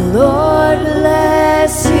 The Lord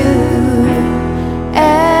bless you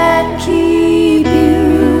and keep you.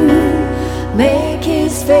 Make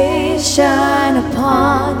his face shine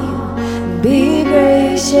upon you and be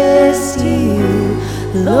gracious to you.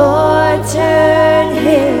 The Lord turn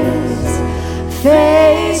his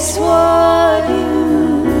face toward you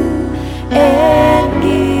and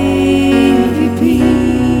give you peace.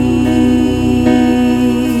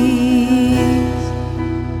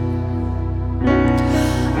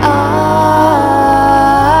 Amen.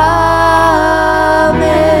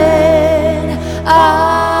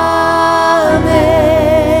 Amen.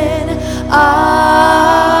 Amen.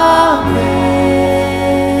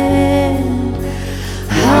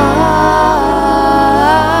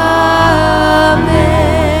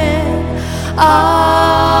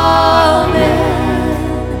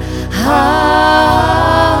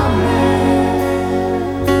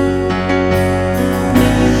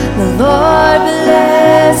 The Lord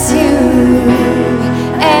bless you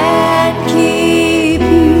and keep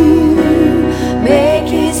you. Make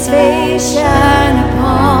his face shine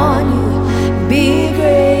upon you. Be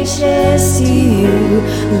gracious to you.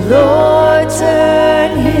 The Lord turn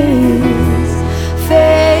his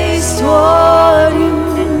face toward you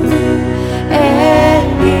and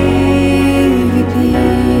give you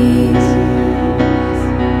peace.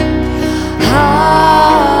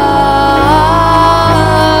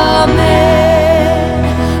 Amen.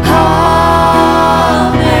 Amen.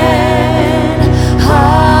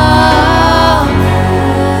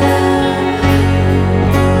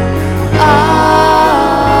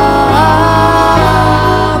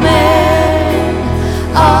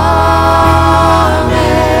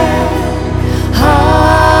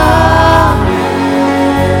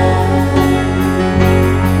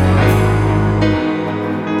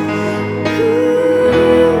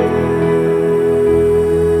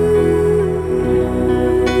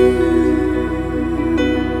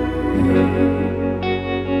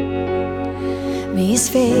 May his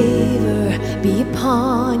favor be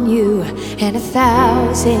upon you and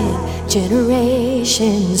 1,000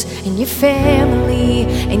 generations, and your family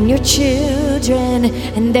and your children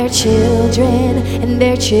and their children and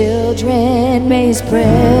their children. May his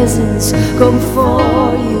presence go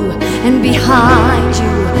before you and behind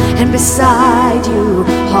you and beside you,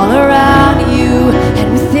 all around you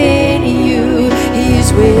and within you. He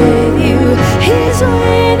is with you. He is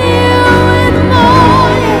with you in the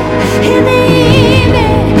morning, in the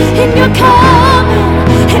evening, in your coming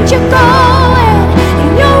and your going, in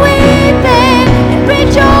your weeping and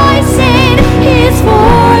rejoicing. He is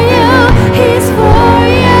for you. He is for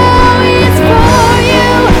you. He is for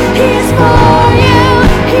you. He is for you.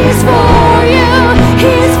 He is for you.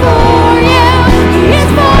 He is for you. He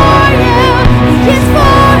is for you. He is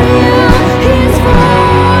for you. He is for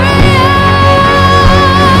you.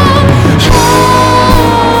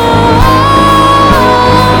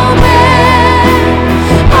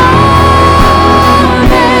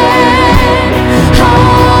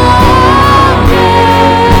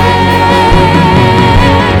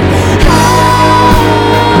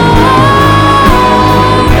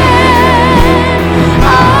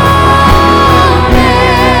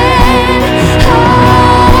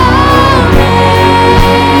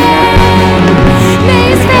 May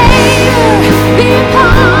his favor be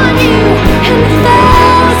upon you and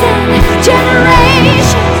 1,000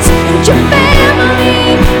 generations, and your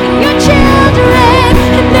family, and your children,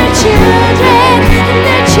 and their children, and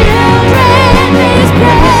their children. May his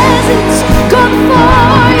presence go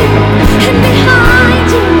before you and behind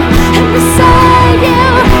you and beside you,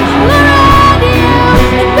 all around you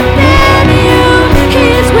and within you. He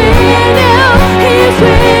is with you. He is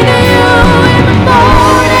with you in the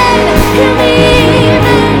morning, in the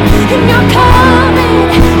evening, in your coming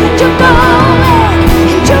and your going,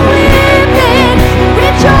 and your weeping,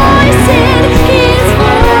 rejoicing. He is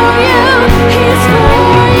for you. He is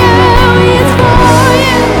for you. He is for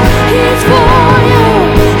you. He is for you.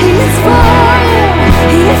 He is for you.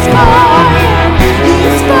 He is for you. He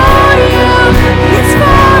is for you. He is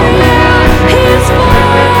for you. He is for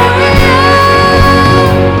you.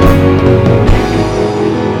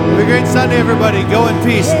 Have a great Sunday, everybody. Go in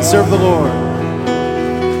peace and serve the Lord.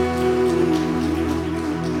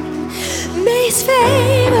 May his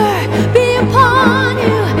favor be upon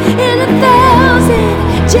you in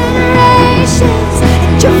 1,000 generations,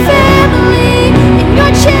 and your family, and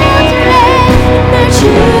your children, and their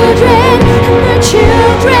children, and their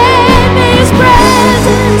children. May his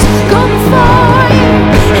presence go before you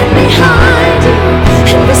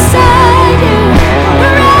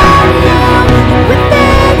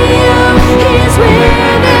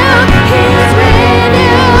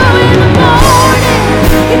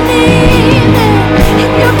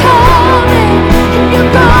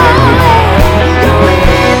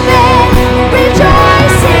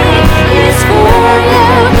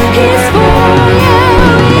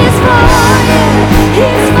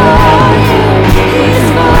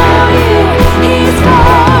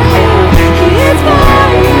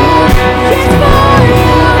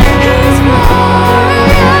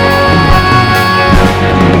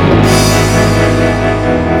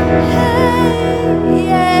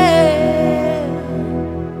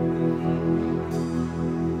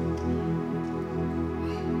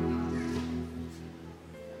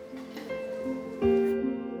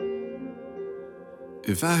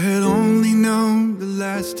If I had only known the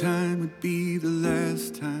last time would be the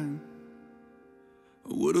last time,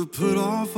 I would have put off